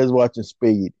because they was watching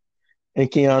Speed and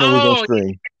Keanu was on Oh,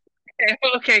 screen. yeah,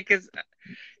 okay, because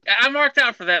I marked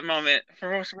out for that moment for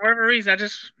whatever reason. I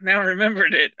just now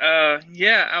remembered it.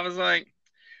 Yeah, I was like,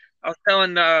 I was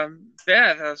telling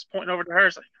Beth, I was pointing over to her.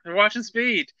 It's like they're watching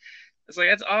Speed. It's like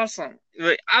that's awesome.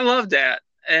 Like, I love that,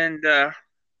 and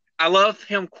I love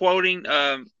him quoting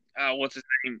what's his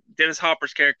name, Dennis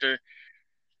Hopper's character,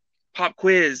 Pop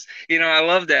Quiz. I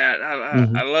love that. I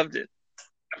Hmm. loved it.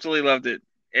 Absolutely loved it.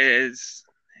 It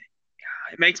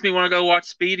makes me want to go watch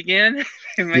Speed again.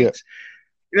 it Yeah, makes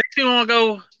it makes me want to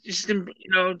go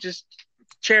just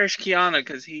cherish Kiana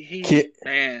because he Ke-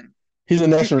 man. he's a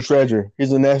national treasure.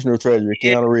 He's a national treasure.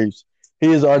 Yeah, Keanu Reeves.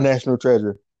 He is our national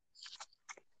treasure.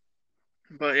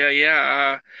 but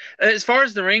yeah. As far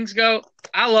as the rings go,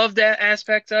 I love that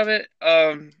aspect of it.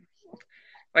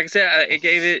 Like I said,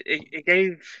 it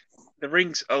gave the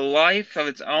rings a life of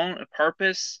its own, a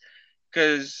purpose.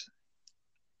 Because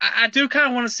I do kind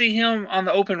of want to see him on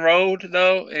the open road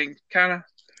though, and kind of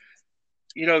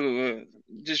you know uh,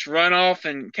 just run off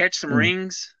and catch some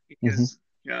rings Mm-hmm. because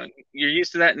you're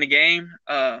used to that in the game.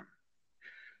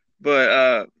 But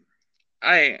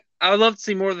I would love to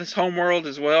see more of this home world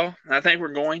as well. And I think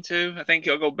we're going to. I think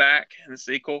he'll go back in the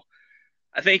sequel.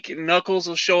 I think Knuckles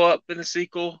will show up in the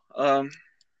sequel.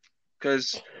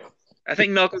 Because I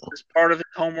think Knuckles is part of his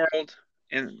homeworld,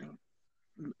 and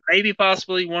maybe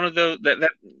possibly one of the that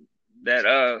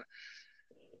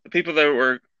the people that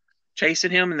were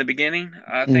chasing him in the beginning.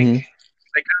 I think Mm-hmm.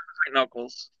 they kind of like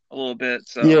Knuckles a little bit.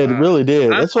 So Yeah, it really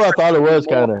did. I'm That's what I thought it interested in was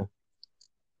more. kind of.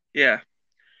 Yeah,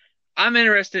 I'm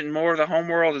interested in more of the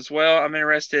homeworld as well. I'm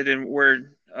interested in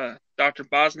where Doctor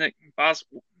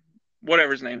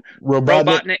whatever his name,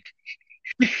 Robotnik. Robotnik.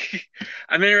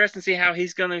 I'm interested to see how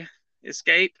he's gonna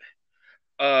escape.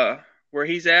 Uh, where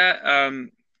he's at.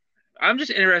 I'm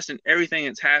just interested in everything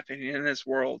that's happening in this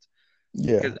world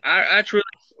Yeah, because I truly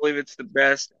believe it's the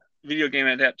best video game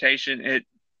adaptation. It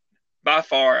by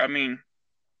far. I mean,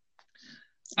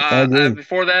 I agree.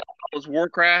 before that was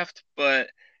Warcraft, but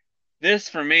this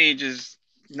for me just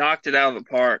knocked it out of the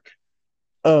park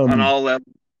on Um, all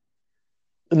levels.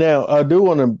 Now I do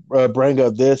want to bring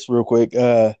up this real quick.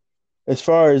 As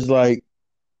far as like,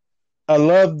 I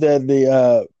love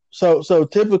that so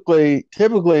typically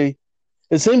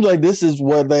it seems like this is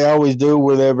what they always do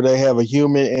whenever they have a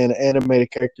human and an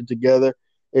animated character together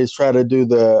is try to do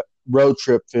the road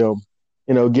trip film.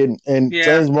 Getting and Yeah,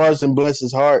 James Marsden, bless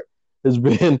his heart, has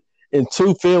been in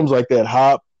two films like that,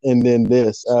 Hop and then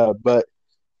this. But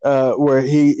where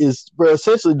he is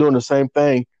essentially doing the same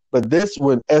thing, but this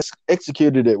one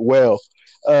executed it well.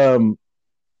 Um,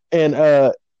 and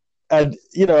I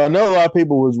know a lot of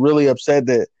people was really upset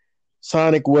that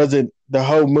Sonic wasn't the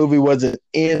whole movie wasn't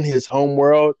in his home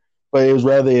world, but it was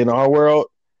rather in our world.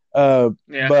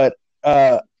 yeah, But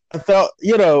I thought,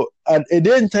 it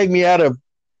didn't take me out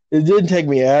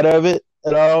of it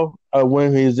at all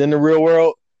when he was in the real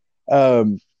world.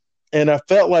 Um, and I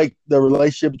felt like the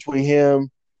relationship between him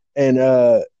and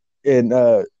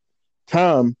and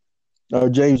Tom,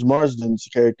 James Marsden's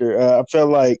character, I felt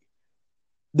like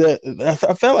I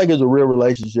felt like it was a real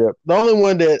relationship. The only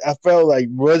one that I felt like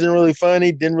wasn't really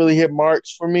funny, didn't really hit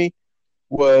marks for me,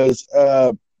 was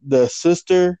the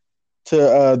sister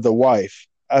to the wife.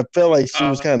 I felt like she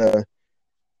was Uh, kind of.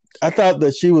 I thought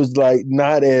that she was like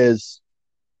not as.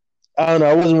 I don't know.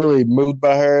 I wasn't really moved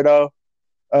by her at all.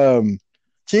 Um,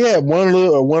 she had one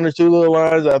or two little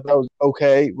lines I thought was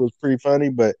okay, was pretty funny,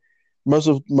 but most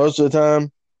of the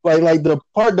time, like the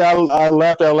part that I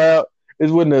laughed out loud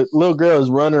is when the little girl is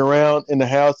running around in the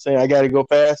house saying, "I got to go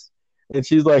fast," and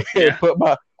she's like, "Hey, yeah, put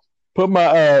my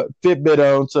Fitbit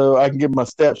on so I can get my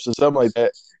steps," or something like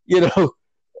that. You know,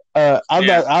 yeah,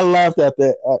 I laughed at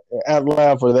that out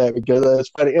loud for that because that's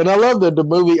funny, and I love that the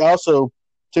movie also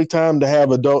took time to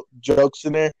have adult jokes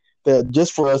in there that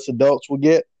just for us adults will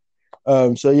get.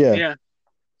 So yeah. yeah,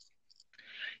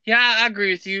 yeah. I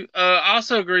agree with you. I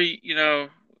also agree,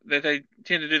 that they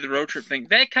tend to do the road trip thing.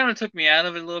 That kind of took me out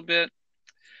of it a little bit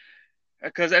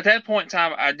because at that point in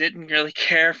time, I didn't really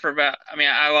care for about. I mean,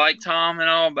 I like Tom and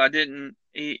all, but I didn't.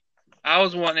 I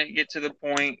was wanting to get to the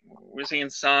point we're seeing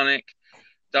Sonic,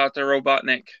 Doctor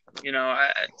Robotnik.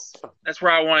 That's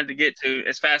where I wanted to get to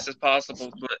as fast as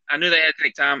possible. But I knew they had to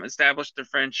take time, establish their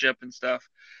friendship and stuff.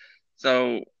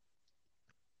 So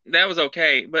that was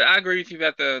okay. But I agree with you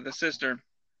about the sister.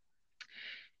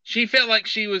 She felt like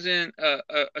she was in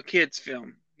a kids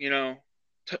film.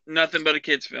 Nothing but a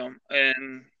kids film,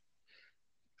 and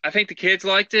I think the kids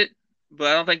liked it, but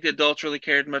I don't think the adults really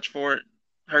cared much for it.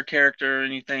 Her character or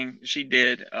anything she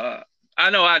did. I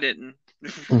know I didn't.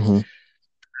 Mm-hmm.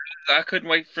 I couldn't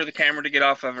wait for the camera to get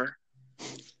off of her.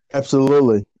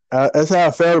 Absolutely. That's how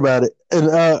I felt about it. And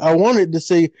I wanted to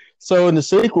see, so in the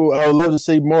sequel, I would love to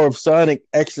see more of Sonic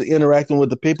actually interacting with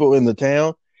the people in the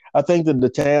town. I think that the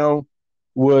town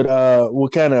would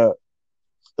kind of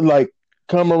like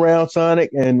come around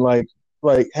Sonic and like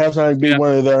have Sonic be Yeah,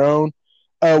 one of their own.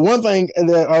 One thing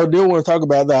that I do want to talk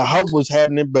about that I hope was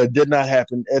happening but did not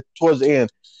happen towards the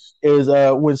end is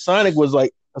when Sonic was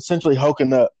like essentially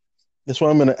hulking up. That's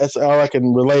all I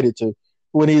can relate it to.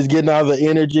 When he's getting all the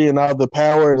energy and all the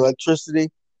power and electricity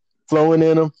flowing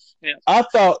in him. yeah, I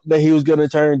thought that he was gonna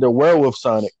turn into werewolf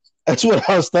Sonic. That's what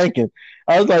I was thinking.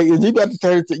 I was like, is he about to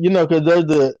turn to because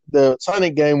there's the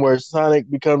Sonic game where Sonic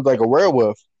becomes like a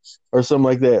werewolf or something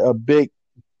like that, a big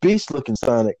beast looking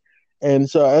Sonic. And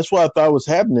so that's what I thought was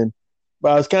happening.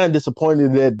 But I was kind of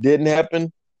disappointed that it didn't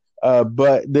happen.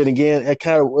 But then again, it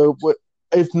kind of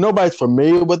if nobody's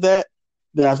familiar with that,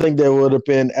 then I think that would have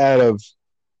been out of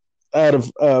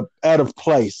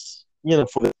place, for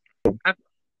the I've,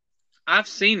 I've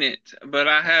seen it, but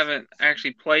I haven't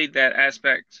actually played that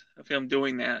aspect of him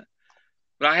doing that.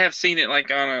 But I have seen it like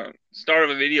on a start of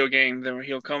a video game where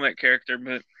he'll come that character,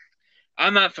 but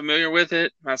I'm not familiar with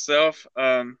it myself.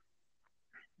 But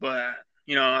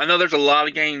I know there's a lot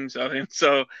of games of him,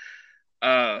 so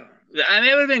I mean,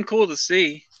 it would have been cool to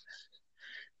see.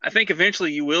 I think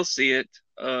eventually you will see it,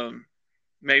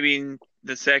 maybe in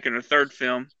the second or third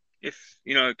film if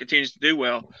it continues to do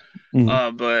well.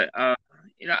 mm-hmm. But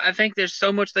I think there's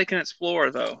so much they can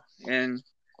explore though, and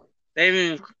they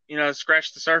haven't even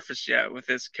scratched the surface yet with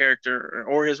this character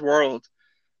or his world.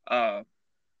 Uh,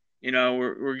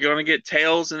 we're gonna get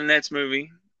Tails in the next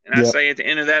movie, and I Yep. say at the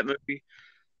end of that movie,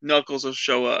 Knuckles will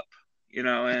show up.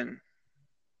 And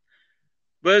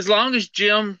but as long as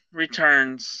Jim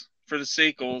returns for the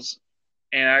sequels,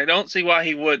 and I don't see why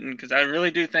he wouldn't, because I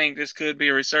really do think this could be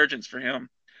a resurgence for him.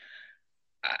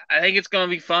 I think it's going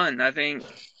to be fun. I think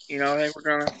we're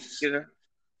going to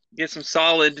get some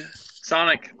solid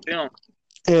Sonic film.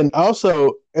 And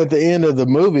also at the end of the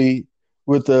movie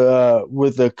with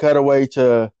the cutaway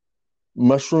to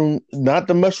not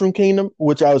the Mushroom Kingdom,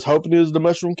 which I was hoping it was the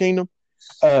Mushroom Kingdom.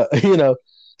 You know,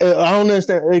 I don't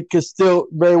understand. It could still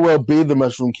very well be the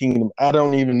Mushroom Kingdom. I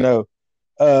don't even know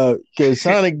because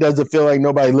Sonic doesn't feel like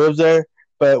nobody lives there.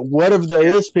 But what if there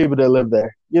Yeah, is people that live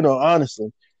there?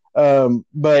 Honestly.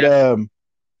 But yeah,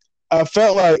 I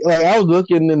felt like I was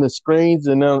looking in the screens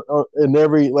and in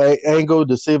every like angle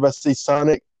to see if I see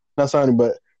Sonic, not Sonic,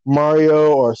 but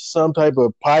Mario or some type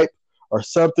of pipe or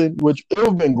something. Which it would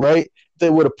have been great if they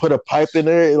would have put a pipe in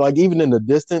there, like even in the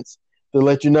distance, to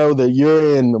let you know that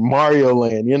you're in Mario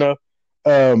Land.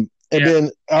 And yeah,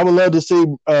 then I would love to see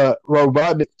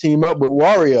Robotnik team up with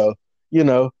Wario. You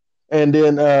know, and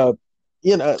then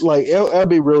like it'll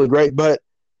be really great. But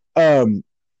um,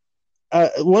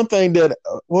 one thing that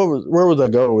where was I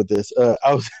going with this?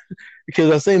 I was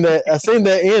because I seen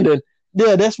that ending.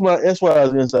 Yeah, that's what I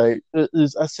was gonna say.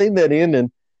 I seen that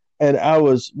ending, and I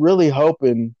was really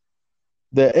hoping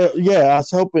that yeah,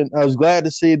 I was glad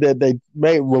to see that they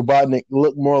made Robotnik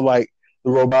look more like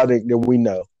the Robotnik that we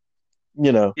know.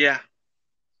 You know, Yeah.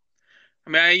 I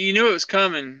mean, you knew it was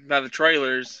coming by the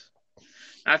trailers.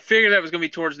 I figured that was going to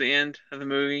be towards the end of the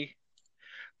movie.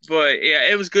 But yeah,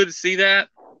 it was good to see that.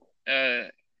 Uh,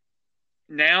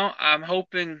 Now I'm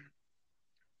hoping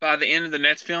by the end of the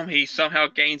next film he somehow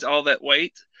gains all that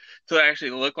weight to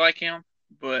actually look like him.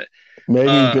 But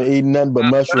maybe he's been eating nothing but I'm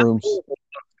mushrooms. cool.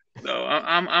 So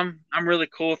I'm really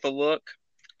cool with the look.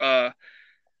 Uh,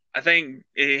 I think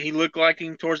he looked like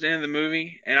him towards the end of the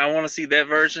movie, and I want to see that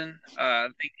version. I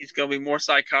think he's gonna be more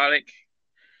psychotic,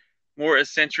 more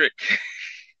eccentric.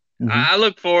 Hmm. I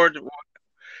look forward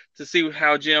to see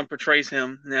how Jim portrays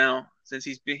him now, since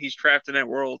he's trapped in that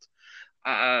world.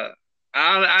 Uh,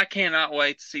 I cannot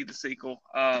wait to see the sequel.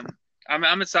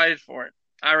 I'm excited for it.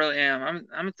 I really am.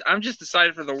 I'm just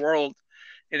excited for the world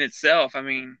in itself. I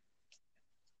mean,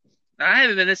 I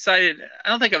haven't been excited. I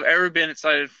don't think I've ever been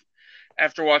excited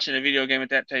after watching a video game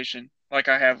adaptation like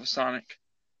I have with Sonic.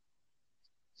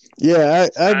 Yeah,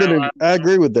 I don't. I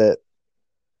agree with that.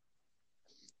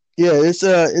 Yeah, it's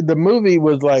the movie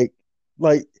was like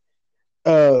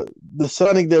the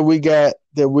Sonic that we got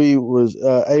that we was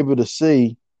able to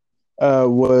see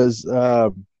was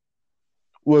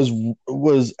was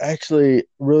was actually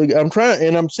really good. I'm trying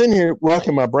and I'm sitting here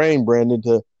rocking my brain, Brandon,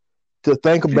 to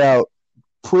think about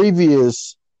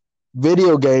previous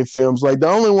video game films. Like the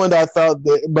only one that I thought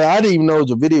that, but I didn't even know it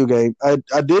was a video game.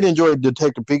 I did enjoy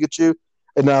Detective Pikachu,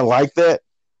 and I like that.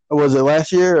 Was it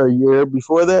last year or a year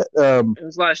before that? It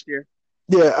was last year.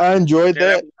 Yeah, I enjoyed Yeah, that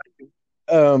that. was last year.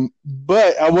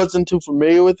 But I wasn't too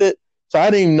familiar with it, so I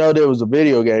didn't even know there was a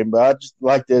video game. But I just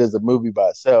liked it as a movie by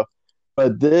itself.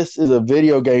 But this is a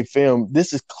video game film.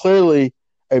 This is clearly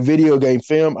a video game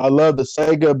film. I love the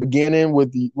Sega beginning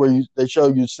with they show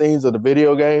you scenes of the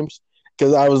video games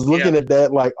because I was Yeah, looking at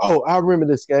that like, oh, I remember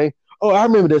this game. Oh, I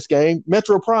remember this game.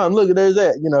 Metro Prime. Look, there's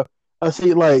that. I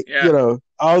see like yeah,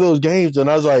 all those games, and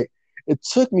I was like, it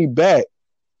took me back.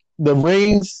 The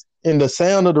rings and the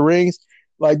sound of the rings,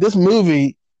 like this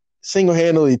movie single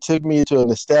handedly took me to a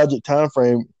nostalgic time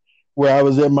frame where I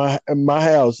was in my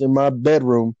house in my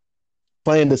bedroom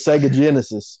playing the Sega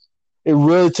Genesis. It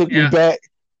really took me yeah, back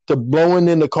to blowing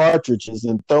in the cartridges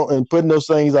and putting those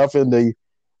things off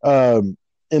um,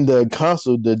 in the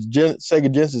console, the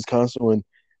Sega Genesis console,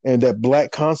 and that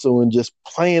black console, and just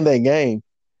playing that game,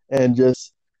 and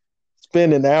just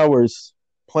spending hours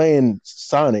playing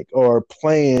Sonic or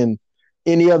playing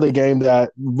any other game that I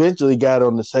eventually got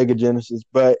on the Sega Genesis.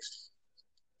 But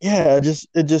yeah,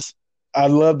 I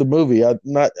love the movie.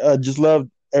 I just love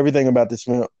everything about this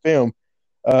film.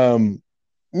 Um,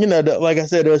 like I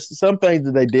said, there's some things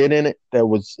that they did in it that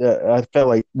was I felt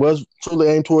like was truly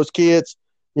aimed towards kids.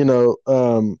 You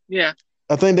know, yeah,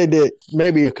 I think they did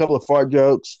maybe a couple of fart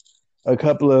jokes, a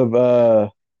couple of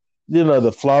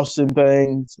the flossing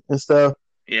things and stuff.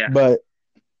 yeah. But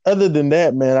other than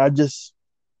that, man, I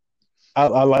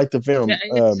like the Yeah,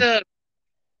 film.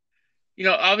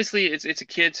 obviously it's a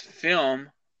kids film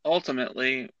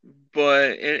ultimately,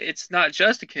 but it's not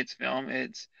just a kids film.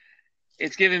 It's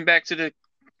giving back to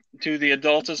the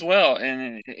adults as well,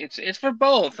 and it's for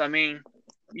both. I mean,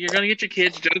 you're gonna get your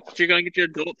kids jokes, but you're gonna get your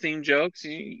adult themed jokes.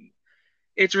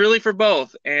 It's really for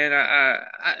both, and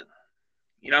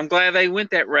I'm glad they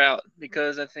went that route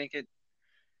because I think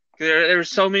there were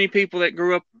so many people that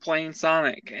grew up playing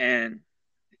Sonic, and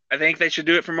I think they should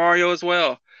do it for Mario as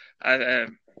well. I,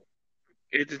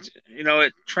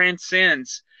 it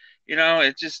transcends.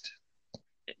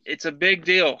 It's a big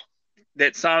deal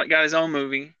that Sonic got his own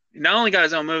movie. Not only got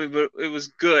his own movie, but it was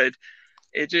good.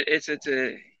 It's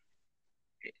a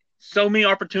so many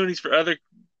opportunities for other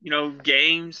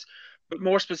games, but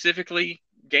more specifically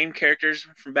game characters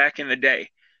from back in the day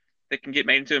that can get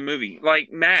made into a movie,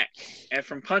 like Mac and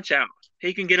from Punch Out.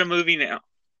 He can get a movie now.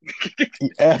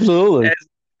 Absolutely. As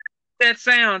that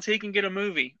sounds, he can get a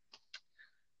movie,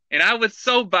 and I would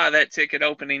so buy that ticket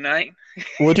opening night.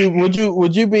 Would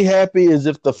you be happy as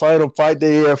if the final fight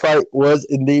they fight was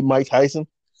indeed Mike Tyson?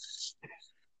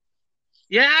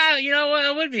 Yeah, you know what?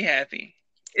 I would be happy.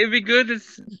 It'd be good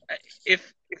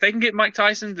if they can get Mike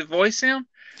Tyson to voice him.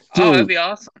 Oh, that'd Dude, be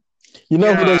awesome. you You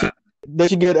know know, who they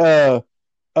should get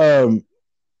um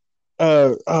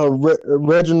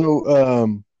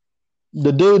Reginald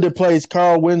the dude that plays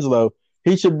Carl Winslow.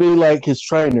 He should be like his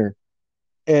trainer,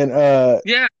 and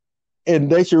yeah,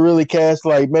 they should really cast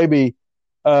like maybe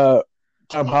uh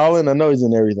Tom Holland. I know he's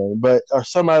in everything, but or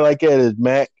somebody like that as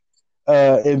Mac,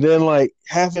 and then like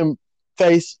have him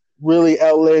face really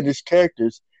outlandish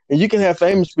characters, and you can have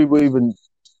famous people even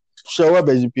show up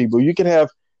as people. You can have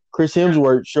Chris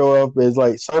Hemsworth show up as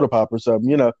like Soda Pop or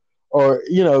something, or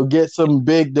get some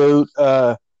big dude.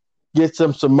 get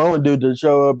some Samoan dude to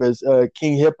show up as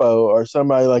King Hippo or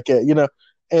somebody like that, you know.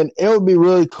 And it would be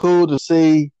really cool to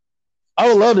see. I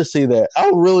would love to see that.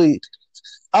 I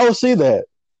would see that.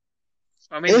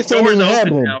 I mean, the It's not door's even open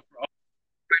happening. now for all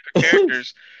type of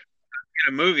characters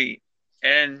in a movie,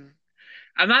 and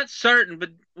I'm not certain, but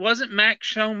wasn't Mac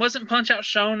shown? Wasn't Punch Out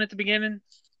shown at the beginning?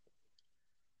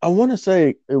 I want to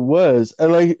say it was.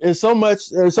 And like, it's so much.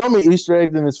 There's so many Easter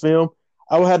eggs in this film.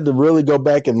 I would have to really go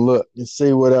back and look and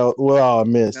see what all I No.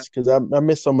 missed because I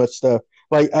missed so much stuff.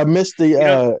 Like I missed the You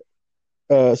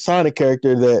know, Sonic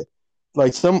character that,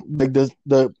 like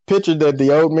the picture that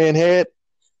the old man had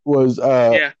was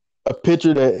yeah. a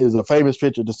picture that is a famous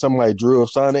picture that somebody drew of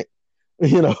Sonic.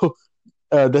 You know,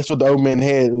 that's what the old man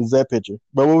had was that picture.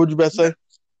 But what would you best say?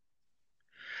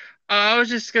 I was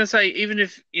just gonna say, even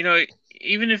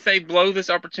if they blow this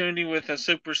opportunity with a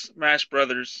Super Smash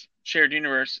Brothers shared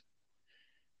universe,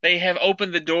 they have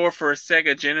opened the door for a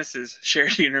Sega Genesis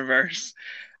shared universe,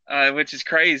 which is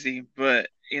crazy. But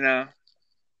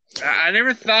I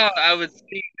never thought I would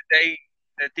see the day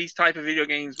that these type of video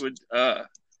games would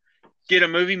get a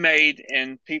movie made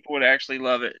and people would actually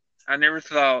love it. I never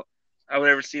thought I would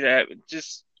ever see that.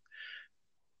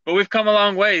 But we've come a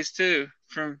long ways too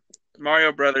from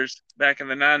Mario Brothers back in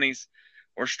the '90s,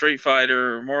 or Street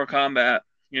Fighter, or Mortal Kombat.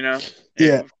 Yeah, We've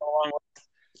come a long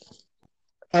way.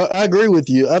 I agree with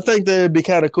you. I think that it'd be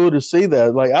kind of cool to see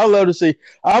that. Like, I love to see.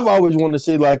 I've always wanted to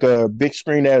see like a big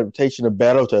screen adaptation of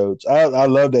Battletoads. I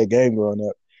love that game growing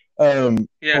up.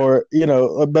 Yeah, Or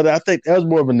but I think that was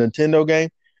more of a Nintendo game.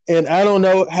 And I don't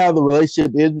know how the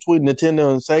relationship is between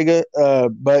Nintendo and Sega.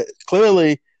 But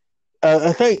clearly,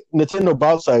 I think Nintendo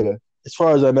bought Sega. As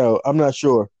far as I know, I'm not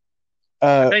sure. I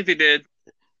Uh, think they did.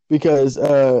 because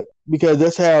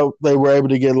that's how they were able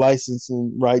to get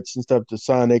licensing rights and stuff to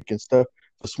Sonic and stuff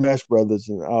for Smash Brothers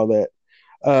and all that.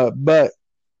 But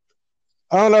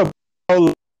I don't know.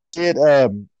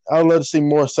 I'd love to see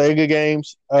more Sega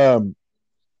games.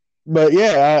 But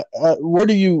yeah, where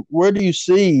do you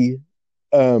see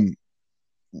um,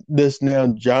 this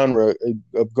now genre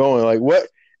of going? Like,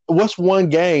 what's one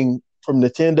game from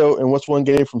Nintendo and what's one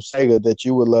game from Sega that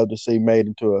you would love to see made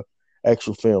into a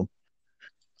actual film?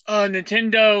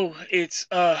 Nintendo. It's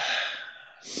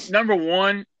number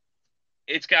one.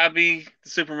 It's gotta be the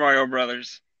Super Mario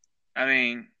Brothers. I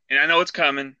mean, and I know it's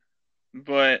coming,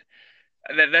 but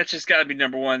that's just gotta be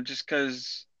number one. Just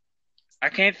because I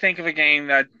can't think of a game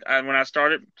that when I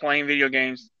started playing video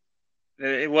games,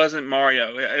 that it wasn't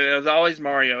Mario. It was always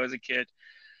Mario as a kid.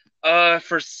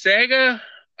 For Sega,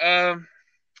 um,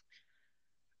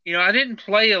 I didn't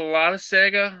play a lot of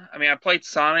Sega. I mean, I played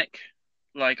Sonic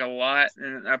like a lot,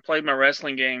 and I played my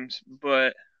wrestling games,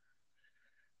 but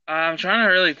I'm trying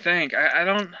to really think. I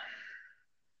don't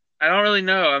really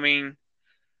know. I mean,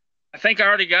 I think I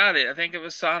already got it. I think it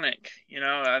was Sonic.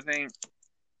 I think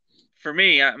for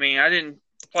me, I mean, I didn't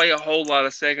play a whole lot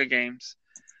of Sega games.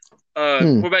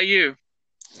 Hmm. What about you?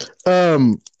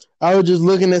 Um, I was just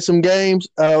looking at some games.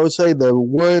 I would say the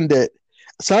one that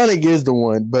Sonic is the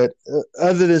one, but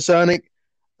other than Sonic,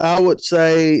 I would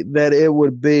say that it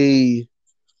would be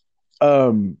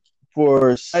um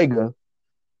for Sega.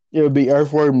 It would be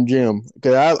Earthworm Jim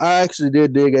because I actually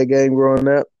did dig that game growing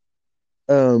up.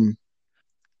 Um,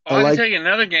 Oh, I I can like tell you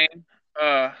another game.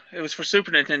 It was for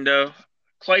Super Nintendo,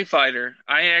 Clay Fighter.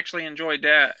 I actually enjoyed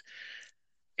that.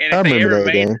 And I if they remember ever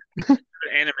that made game. it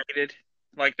animated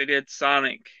like they did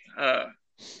Sonic,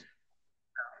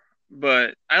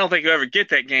 but I don't think you'll ever get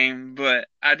that game. But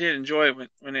I did enjoy it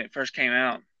when it first came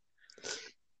out.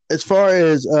 As far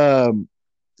as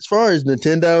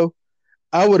Nintendo,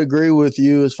 I would agree with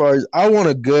you. As far as I want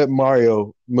a good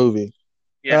Mario movie.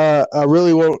 Yeah, I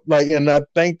really want and I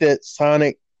think that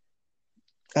Sonic.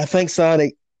 I think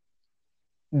Sonic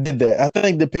did that. I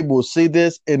think that people will see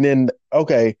this and then,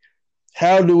 okay,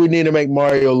 how do we need to make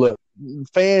Mario look?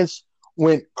 Fans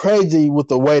went crazy with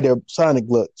the way that Sonic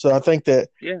looked. So I think that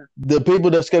yeah, the people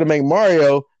that's going to make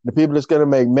Mario, the people that's going to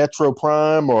make Metro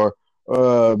Prime or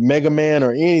Mega Man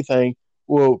or anything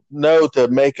will know to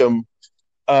make them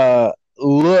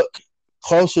look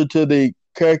closer to the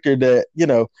character that,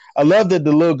 I love that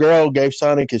the little girl gave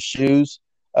Sonic his shoes.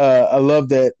 I love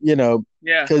that,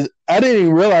 yeah. because I didn't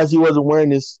even realize he wasn't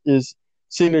wearing his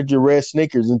signature red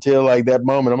sneakers until like that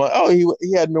moment. I'm like, oh,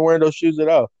 he hadn't been wearing those shoes at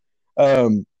all.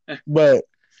 But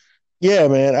yeah,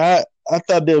 man, I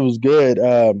thought that was good.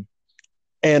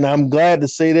 And I'm glad to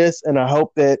see this, and I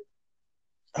hope that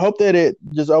it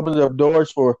just opens up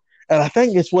doors for. And I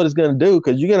think it's what it's going to do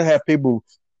because you're going to have people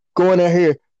going out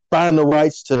here buying the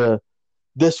rights to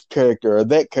this character or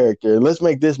that character. Let's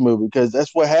make this movie because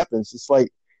that's what happens. It's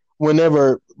like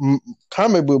whenever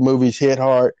comic book movies hit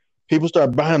hard, people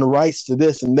start buying the rights to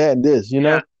this and that and this. You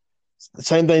Yeah, know, the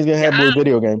same thing's gonna yeah. happen I with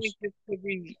video honestly think games.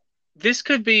 this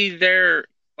could be their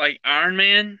like Iron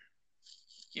Man.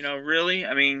 Really.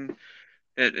 I mean,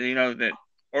 that that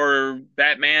or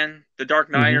Batman, The Dark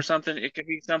Knight Hmm. or something. It could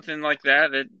be something like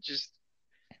that. That just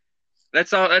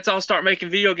Let's all start making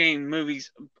video game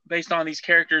movies based on these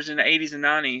characters in the 80s and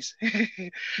 90s.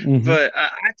 Hmm. But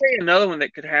I tell you another one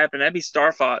that could happen. That'd be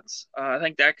Star Fox. I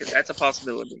think that's a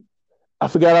possibility. I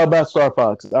forgot all about Star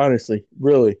Fox. Honestly,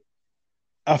 really,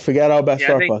 I forgot all about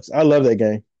Yeah, I Star think Fox. I love that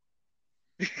game.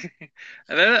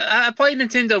 I played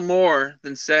Nintendo more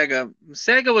than Sega.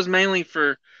 Sega was mainly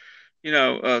for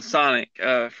Sonic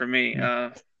for me.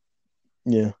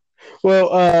 Yeah. Well,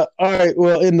 all right.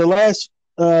 Well, in the last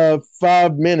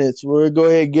 5 minutes, we'll go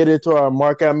ahead and get into our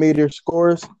markout meter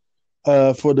scores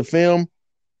for the film.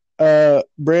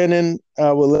 Brandon,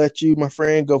 I will let you, my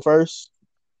friend, go first.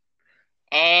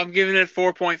 I'm giving it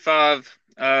 4.5.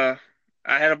 I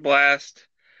had a blast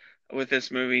with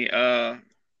this movie. I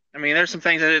mean, there's some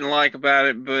things I didn't like about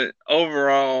it, but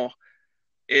overall,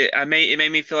 it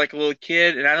made me feel like a little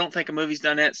kid, and I don't think a movie's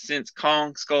done that since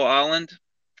Kong Skull Island.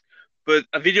 But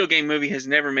a video game movie has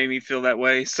never made me feel that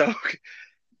way. So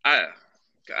I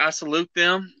I salute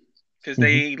them because Hmm.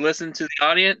 they listened to the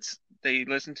audience, they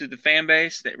listened to the fan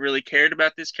base that really cared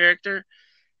about this character,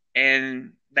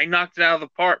 and they knocked it out of the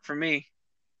park for me.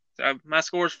 So my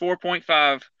score is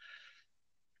 4.5.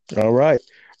 All right.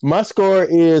 My score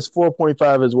is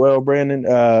 4.5 as well, Brandon.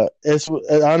 It's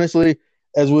honestly,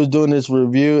 as we was doing this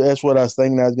review, that's what I was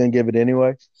thinking I was going to give it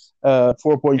anyway.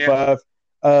 Yeah, 4.5.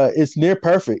 It's near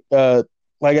perfect.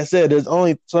 Like I said, there's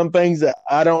only some things that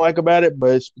I don't like about it,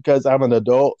 but it's because I'm an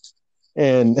adult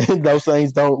and those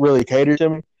things don't really cater to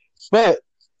me. But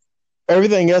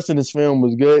everything else in this film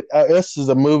was good. This is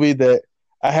a movie that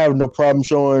I have no problem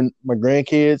showing my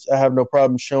grandkids. I have no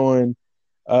problem showing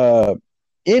uh,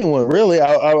 anyone really.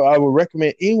 I would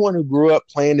recommend anyone who grew up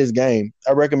playing this game.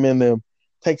 I recommend them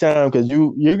take time because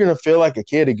you're gonna feel like a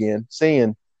kid again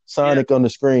seeing yeah, Sonic on the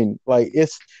screen. Like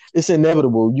it's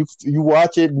inevitable. You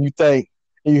watch it and you think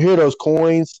and you hear those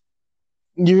coins.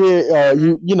 You hear hmm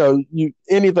you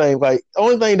anything like the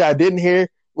only thing that I didn't hear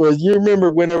was you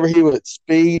remember whenever he would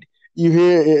speed, you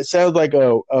hear it sounds like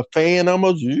a fan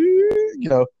almost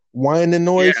whining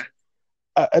noise. yeah,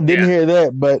 I didn't yeah. hear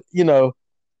that, but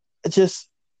it just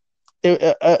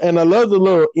and I love the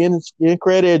little in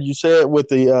credit as you said with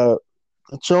the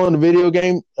showing the video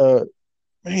game.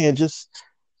 Man, just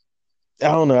I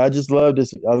don't know. I just love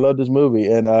this. I love this movie,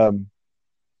 and I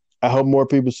hope more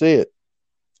people see it.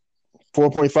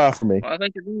 4.5 for me. Well, I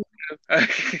think it is.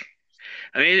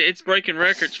 I mean, it's breaking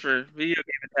records for video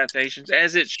game adaptations,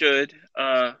 as it should.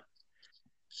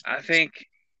 I think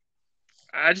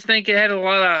I just think it had a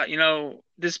lot of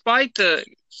despite the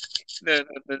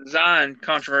design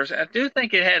controversy, I do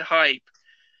think it had hype.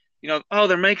 Oh,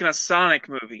 they're making a Sonic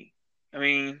movie. I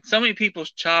mean, so many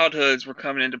people's childhoods were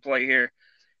coming into play here.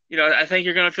 I think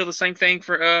you're going to feel the same thing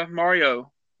for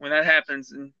Mario when that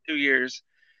happens in 2 years.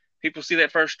 People see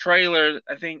that first trailer,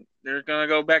 I think they're going to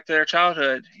go back to their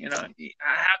childhood.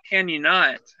 How can you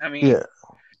not? I mean, Yeah,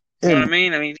 you know what I and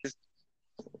mean? I mean, just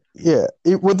yeah.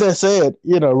 With that said,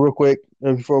 real quick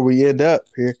before we end up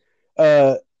here,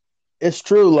 uh, it's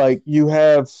true. Like you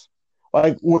have,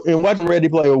 like in watching Ready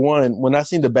Player One, when I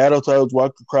seen the Battletoads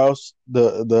walk across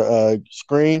the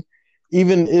screen,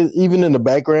 even in the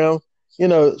background,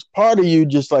 part of you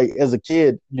just like as a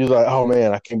kid, you're like, oh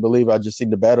man, I can't believe I just seen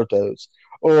the Battletoads,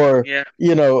 or yeah,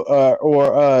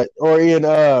 or in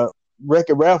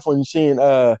Wreck-It Ralph when you're seeing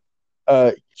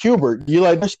Hubert, you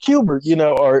like that's Hubert,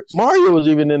 or Mario was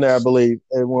even in there, I believe,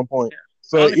 at one point. yeah.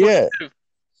 But Sonic was yeah, too.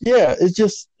 yeah,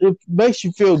 it makes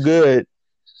you feel good.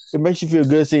 It makes you feel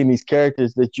good seeing these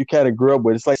characters that you kind of grew up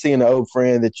with. It's like seeing an old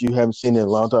friend that you haven't seen in a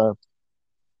long time.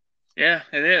 Yeah,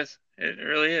 it is. It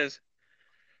really is.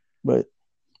 But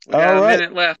We all got a right,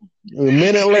 minute left. a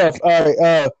minute left. All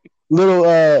right,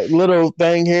 little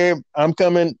thing here. I'm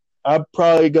coming. I'll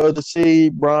probably go to see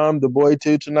Brom the Boy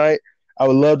 2 tonight. I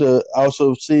would love to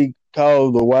also see Call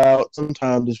of the Wild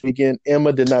sometime this weekend.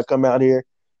 Emma did not come out here,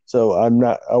 so I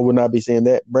will not be seeing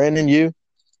that. Brandon, you?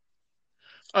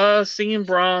 Seeing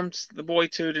Brahms, the boy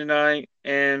two tonight,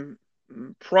 and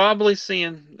probably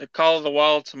seeing the Call of the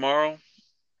Wild tomorrow.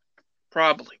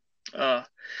 Probably. Uh,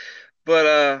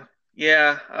 but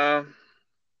yeah.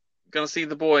 Gonna see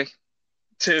the boy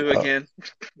two Uh, again.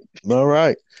 all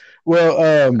right. Well,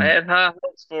 I had high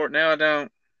hopes for it. Now I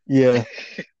don't. yeah.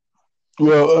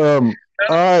 Well,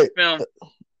 all right. Film.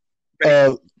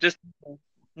 Uh, Just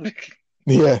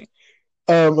yeah.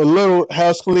 A little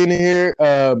house cleaning here.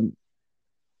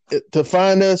 To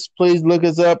find us, please look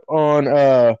us up on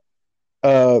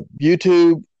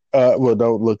YouTube. Well,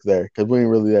 don't look there because we ain't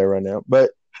really there right now.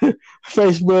 But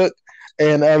Facebook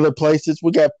and other places.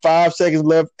 We got 5 seconds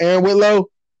left. Aaron Whitlow,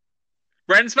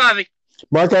 Brandon Spivey.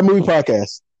 Mark That Movie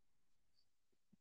Podcast.